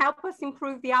and help us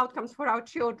improve the outcomes for our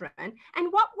children,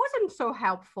 and what wasn't so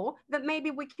helpful that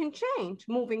maybe we can change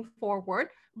moving forward,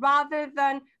 rather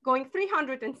than going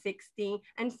 360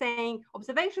 and saying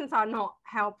observations are not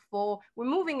helpful, we're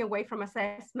moving away from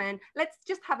assessment, let's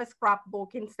just have a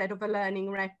scrapbook instead of a learning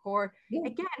record.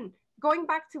 Again, going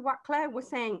back to what Claire was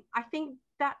saying, I think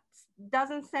that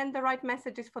doesn't send the right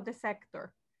messages for the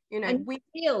sector. And we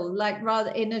feel like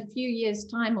rather in a few years'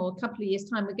 time or a couple of years'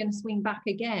 time, we're going to swing back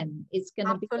again. It's going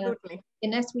to be,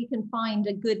 unless we can find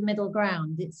a good middle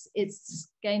ground, it's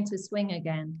going to swing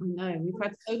again. I know, we've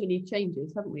had so many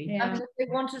changes, haven't we? Yeah. And they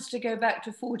want us to go back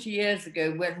to 40 years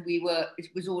ago when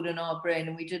it was all in our brain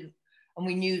and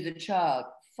we knew the child.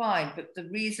 Fine, but the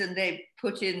reason they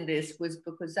put in this was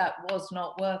because that was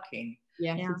not working.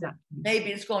 Yes, exactly.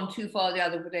 Maybe it's gone too far the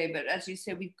other way, but as you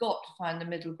say, we've got to find the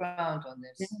middle ground on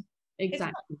this.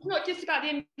 Exactly. It's not just about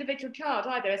the individual child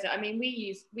either, is it? I mean, we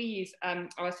use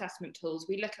our assessment tools.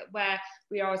 We look at where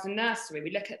we are as a nursery.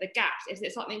 We look at the gaps. Is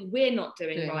it something we're not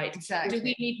doing right? Exactly. Do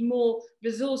we need more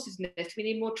resources in this? Do we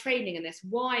need more training in this?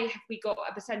 Why have we got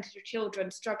a percentage of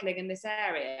children struggling in this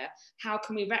area? How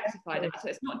can we rectify that? So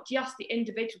it's not just the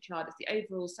individual child, it's the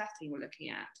overall setting we're looking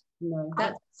at. No,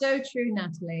 that's so true,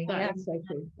 Natalie. That's so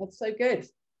true. That's so good.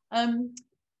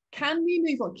 Can we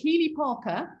move on? Keely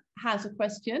Parker has a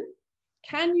question.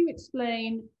 Can you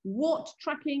explain what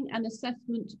tracking and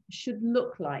assessment should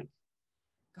look like?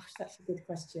 Gosh, that's a good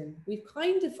question. We've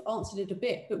kind of answered it a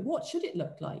bit, but what should it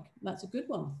look like? That's a good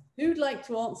one. Who'd like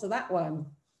to answer that one?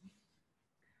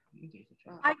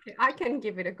 I can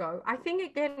give it a go. I think,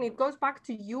 again, it goes back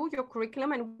to your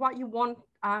curriculum and what you want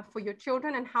for your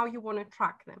children and how you want to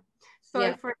track them.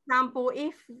 So, for example,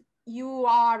 if you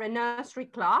are a nursery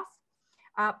class,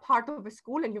 part of a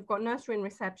school, and you've got nursery and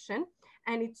reception,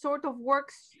 and it sort of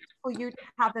works for you to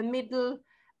have a middle,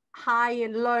 high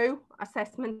and low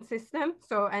assessment system.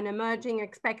 So an emerging,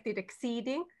 expected,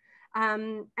 exceeding.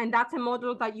 And that's a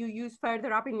model that you use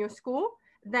further up in your school.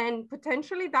 Then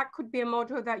potentially that could be a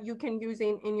module that you can use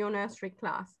in your nursery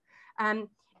class.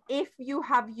 If you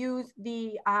have used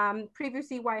the previous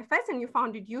EYFS and you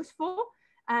found it useful,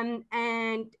 and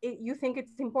you think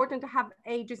it's important to have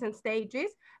ages and stages,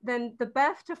 then the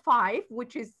birth to 5,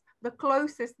 which is the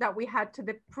closest that we had to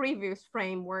the previous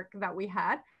framework that we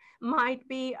had, might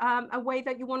be a way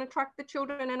that you want to track the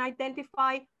children and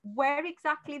identify where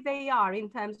exactly they are in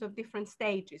terms of different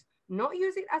stages. Not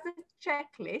use it as a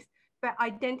checklist, but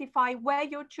identify where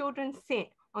your children sit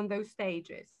on those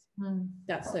stages.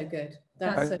 That's so good.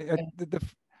 That's so good.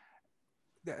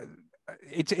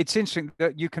 It's interesting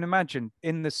that you can imagine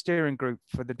in the steering group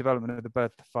for the development of the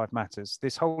Birth to 5 Matters,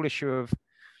 this whole issue of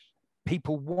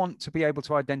people want to be able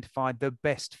to identify the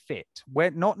best fit, where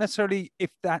not necessarily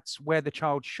if that's where the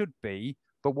child should be,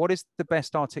 but what is the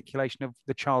best articulation of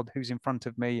the child who's in front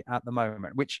of me at the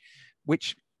moment, which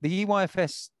the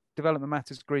EYFS Development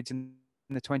Matters grids in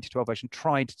the 2012 version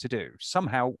tried to do.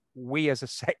 Somehow we as a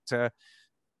sector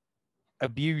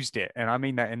abused it, and I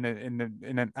mean that in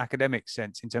an academic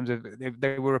sense, in terms of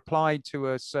they were applied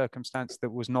to a circumstance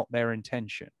that was not their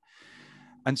intention.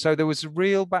 And so there was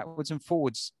real backwards and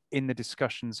forwards in the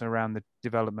discussions around the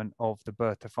development of the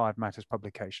Birth to Five Matters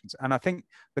publications. And I think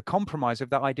the compromise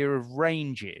of that idea of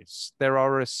ranges, there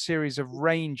are a series of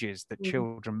ranges that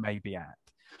children may be at.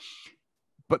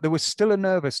 But there was still a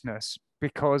nervousness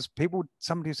because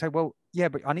somebody would say, well, yeah,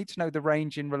 but I need to know the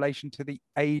range in relation to the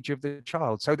age of the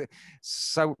child.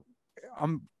 So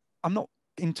I'm not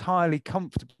entirely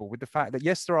comfortable with the fact that,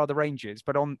 yes, there are the ranges,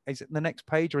 but is it the next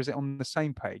page or is it on the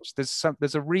same page?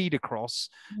 There's a read across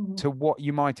to what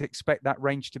you might expect that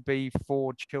range to be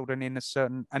for children in a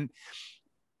certain, and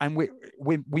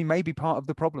we may be part of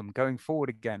the problem going forward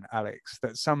again, Alex,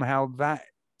 that somehow that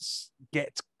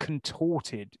gets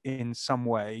contorted in some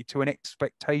way to an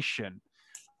expectation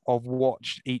of what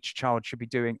each child should be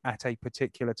doing at a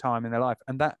particular time in their life.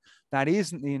 And that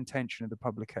isn't the intention of the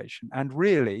publication. And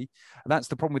really, that's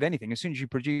the problem with anything. As soon as you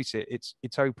produce it,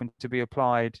 it's open to be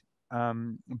applied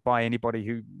by anybody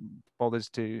who bothers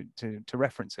to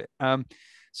reference it.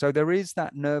 So there is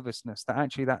that nervousness that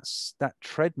actually that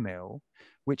treadmill,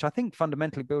 which I think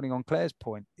fundamentally, building on Claire's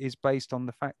point, is based on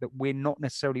the fact that we're not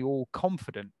necessarily all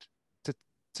confident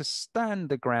to stand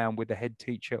the ground with the head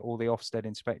teacher or the Ofsted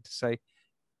inspector to say,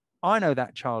 I know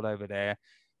that child over there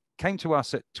came to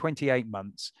us at 28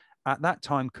 months, at that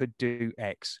time could do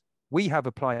X. We have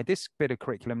applied this bit of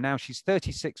curriculum. Now she's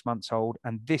 36 months old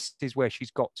and this is where she's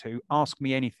got to. Ask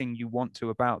me anything you want to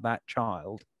about that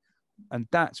child. And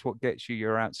that's what gets you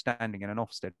your outstanding in an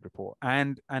Ofsted report,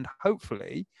 and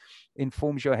hopefully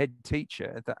informs your head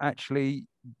teacher that actually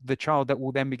the child that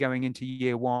will then be going into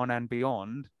year one and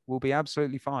beyond will be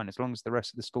absolutely fine as long as the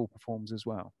rest of the school performs as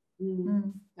well.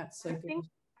 That's so good.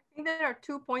 I think there are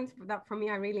 2 points that for me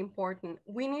are really important.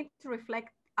 We need to reflect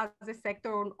as a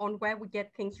sector on where we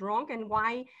get things wrong and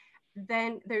why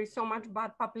then there is so much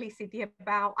bad publicity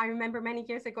about. I remember many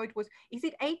years ago it was, is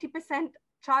it 80%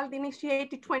 child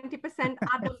initiated, 20%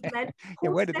 adult led? Yeah,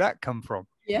 where did that come from?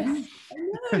 Yes,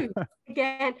 I know.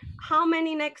 Again, how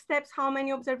many next steps, how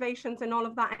many observations and all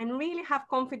of that, and really have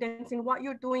confidence in what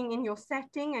you're doing in your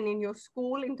setting and in your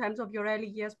school in terms of your early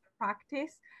years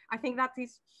practice. I think that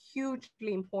is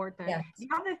hugely important. Yes.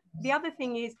 The other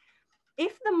thing is,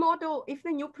 if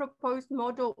the new proposed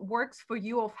model works for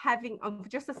you of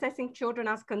just assessing children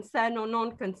as concern or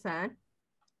non-concern,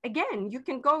 again, you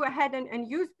can go ahead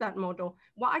and use that model.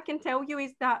 What I can tell you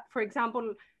is that, for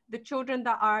example, the children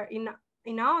that are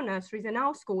in our nurseries, in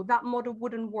our school, that model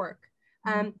wouldn't work.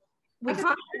 As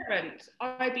a parent,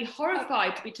 I'd be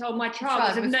horrified to be told my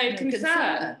child is of no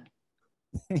concern.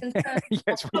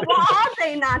 Yes, what are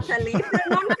they, Natalie? If they're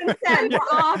non-concerned,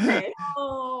 what are they?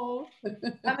 Oh,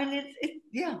 I mean,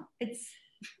 it's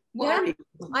worrying.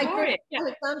 I agree,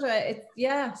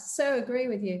 Alexandra. So agree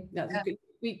with you. That's good.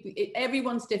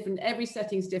 Everyone's different, every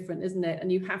setting's different, isn't it?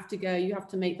 And you have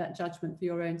to make that judgment for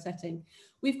your own setting.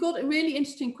 We've got a really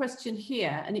interesting question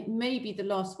here, and it may be the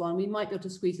last one. We might be able to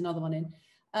squeeze another one in.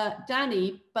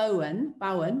 Danny Bowen,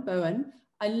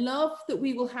 I love that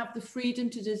we will have the freedom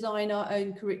to design our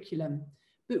own curriculum,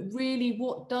 but really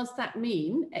what does that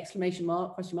mean? Exclamation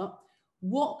mark, question mark.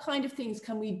 What kind of things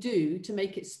can we do to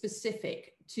make it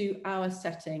specific to our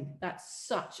setting? That's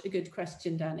such a good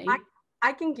question, Danny.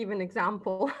 I can give an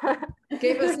example.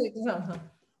 Give us an example.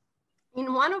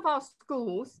 In one of our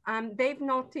schools, they've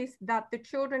noticed that the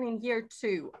children in year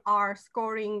 2 are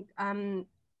scoring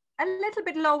a little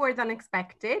bit lower than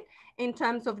expected in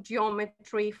terms of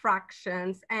geometry,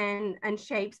 fractions, and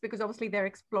shapes, because obviously they're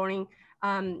exploring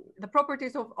the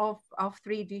properties of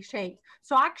 3D shapes.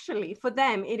 So actually, for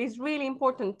them, it is really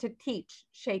important to teach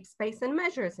shape, space, and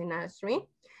measures in nursery.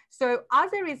 So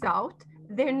as a result,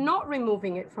 they're not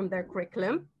removing it from their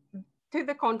curriculum. To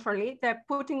the contrary, they're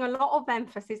putting a lot of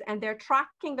emphasis and they're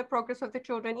tracking the progress of the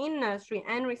children in nursery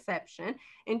and reception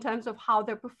in terms of how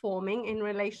they're performing in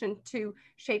relation to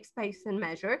shape, space, and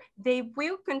measure. They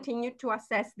will continue to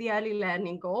assess the early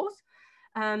learning goals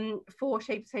for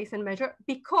shape, space, and measure,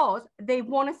 because they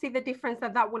want to see the difference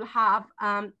that will have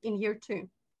in year 2.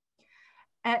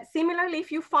 Similarly,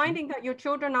 if you're finding that your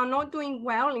children are not doing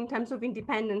well in terms of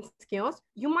independent skills,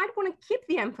 you might want to keep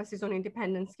the emphasis on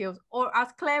independent skills. Or as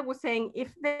Claire was saying,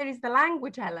 if there is the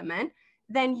language element,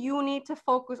 then you need to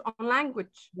focus on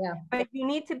language. Yeah. But you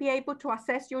need to be able to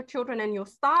assess your children and your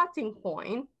starting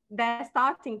point, their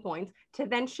starting points, to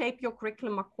then shape your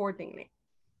curriculum accordingly.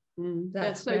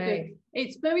 That's so good.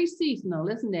 It's very seasonal,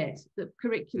 isn't it? The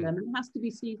curriculum, it has to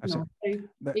be seasonal. So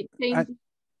it changes.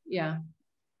 Yeah.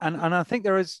 And I think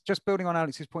there is, just building on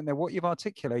Alex's point there, what you've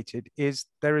articulated is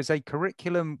there is a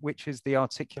curriculum which is the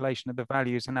articulation of the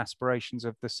values and aspirations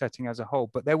of the setting as a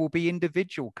whole, but there will be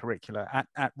individual curricula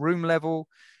at room level,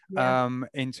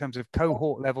 in terms of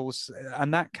cohort levels,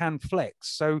 and that can flex.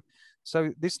 So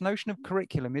this notion of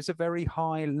curriculum is a very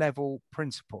high level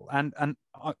principle. And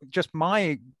just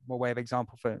my way of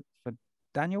example for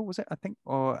Daniel, was it, I think,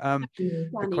 or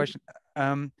the question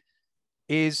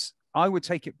is, I would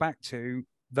take it back to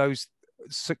those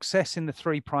success in the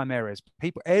 3 prime areas.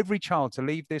 Every child to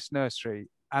leave this nursery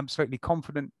absolutely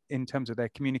confident in terms of their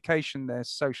communication, their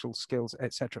social skills,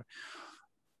 etc.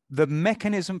 The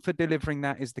mechanism for delivering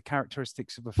that is the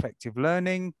characteristics of effective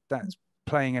learning. That's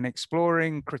playing and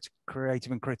exploring,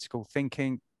 creative and critical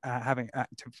thinking, having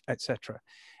active, etc.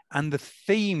 And the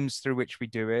themes through which we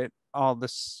do it are the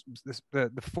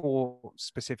 4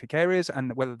 specific areas,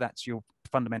 and whether that's you're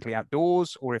fundamentally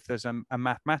outdoors or if there's a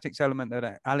mathematics element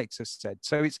that Alex has said.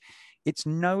 So it's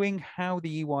knowing how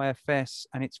the EYFS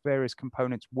and its various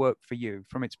components work for you,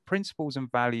 from its principles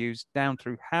and values down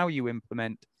through how you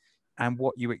implement and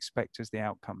what you expect as the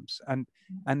outcomes. And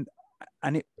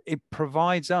it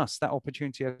provides us that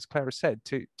opportunity, as Clara said,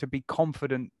 to be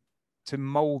confident to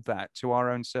mold that to our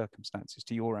own circumstances,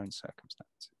 to your own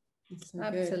circumstances. So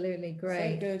absolutely good.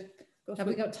 Great. So good. Gosh, have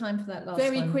we got time for that last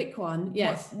very one? Quick one,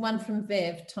 yes. One from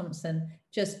Viv Thompson.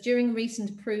 Just during recent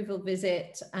approval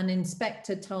visit, an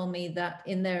inspector told me that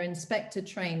in their inspector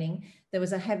training, there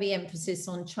was a heavy emphasis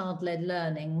on child-led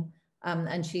learning,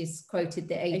 and she's quoted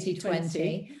the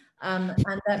 80-20. And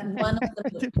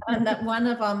that one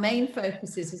of our main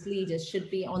focuses as leaders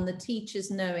should be on the teachers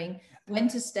knowing when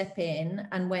to step in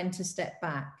and when to step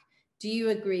back. Do you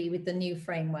agree with the new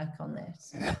framework on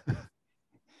this?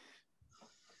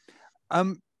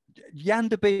 Jan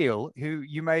de Beel, who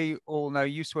you may all know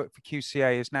used to work for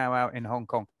QCA, is now out in Hong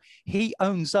Kong. He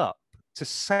owns up to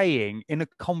saying in a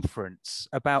conference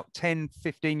about 10,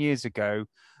 15 years ago,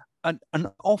 an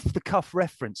off-the-cuff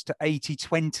reference to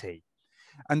 80-20.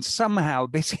 And somehow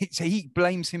he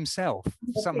blames himself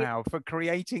somehow for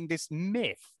creating this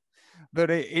myth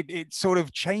that it sort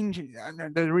of changes,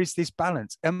 and there is this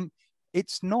balance.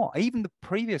 It's not. Even the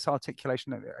previous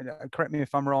articulation, correct me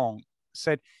if I'm wrong,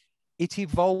 said it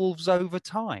evolves over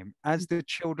time as the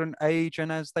children age and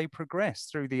as they progress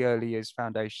through the early years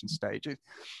foundation stage.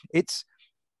 It's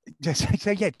just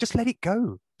just let it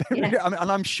go. Yeah.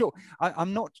 And I'm sure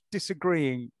I'm not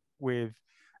disagreeing with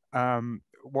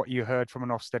what you heard from an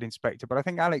Ofsted inspector, but I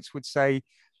think Alex would say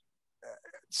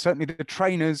certainly the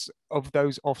trainers of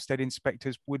those Ofsted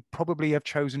inspectors would probably have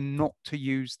chosen not to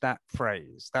use that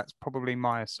phrase. That's probably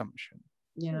my assumption.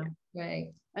 Yeah,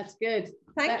 great. That's good.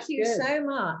 Thank you so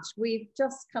much. We've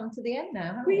just come to the end now,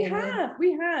 haven't we?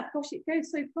 We have. Gosh, it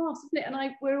goes so fast, isn't it? And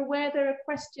we're aware there are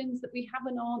questions that we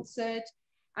haven't answered,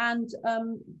 and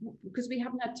because we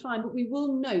haven't had time, but we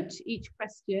will note each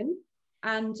question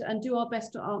and do our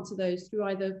best to answer those through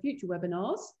either future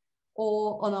webinars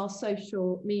or on our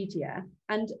social media.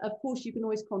 And of course, you can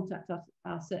always contact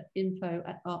us at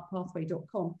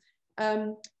info@artpathway.com.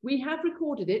 We have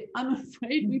recorded it. I'm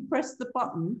afraid we pressed the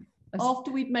button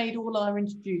after we'd made all our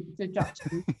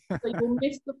introductions. So you'll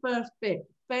miss the first bit.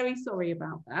 Very sorry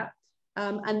about that.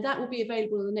 And that will be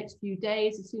available in the next few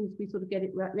days as soon as we sort of get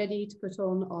it ready to put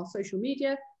on our social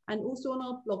media and also on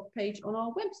our blog page on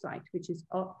our website, which is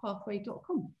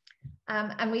artpathway.com.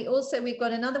 And we've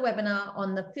got another webinar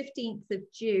on the 15th of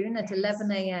June at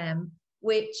 11 a.m,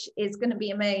 which is going to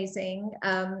be amazing.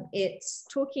 It's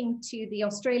talking to the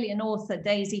Australian author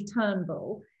Daisy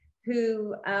Turnbull,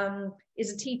 who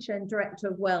is a teacher and director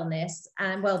of wellness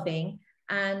and wellbeing.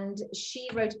 And she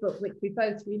wrote a book which we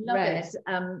both read,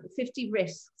 50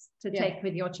 risks to take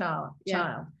with your child.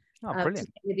 Oh, brilliant.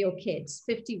 With your kids,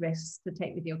 50 risks to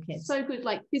take with your kids. So good,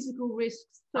 like physical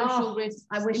risks, social risks.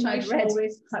 I wish I'd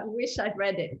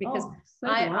read it, because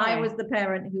I was the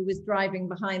parent who was driving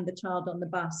behind the child on the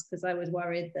bus because I was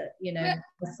worried that,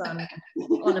 the son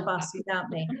on a bus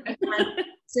without me. And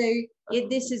so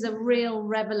this is a real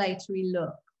revelatory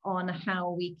look on how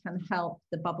we can help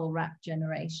the bubble wrap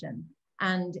generation.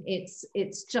 And it's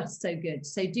just so good.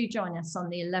 So do join us on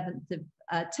the 11th of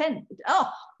 10th.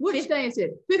 Which day is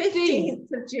it?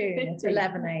 15th of June at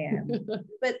 11 a.m.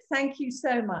 But thank you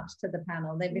so much to the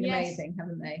panel. They've been amazing,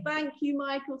 haven't they? Thank you,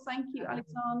 Michael. Thank you,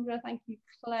 Alexandra. Thank you,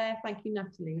 Claire. Thank you,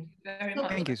 Natalie. Very much.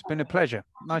 Thank you. It's been a pleasure.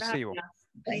 Nice to see you all.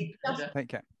 Take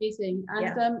care. Amazing.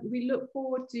 And we look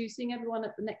forward to seeing everyone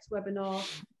at the next webinar.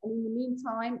 And in the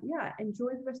meantime,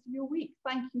 enjoy the rest of your week.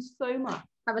 Thank you so much.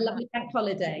 Have a lovely bank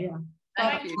holiday. Yeah.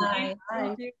 Thank you. Bye.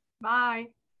 Thank you. Bye.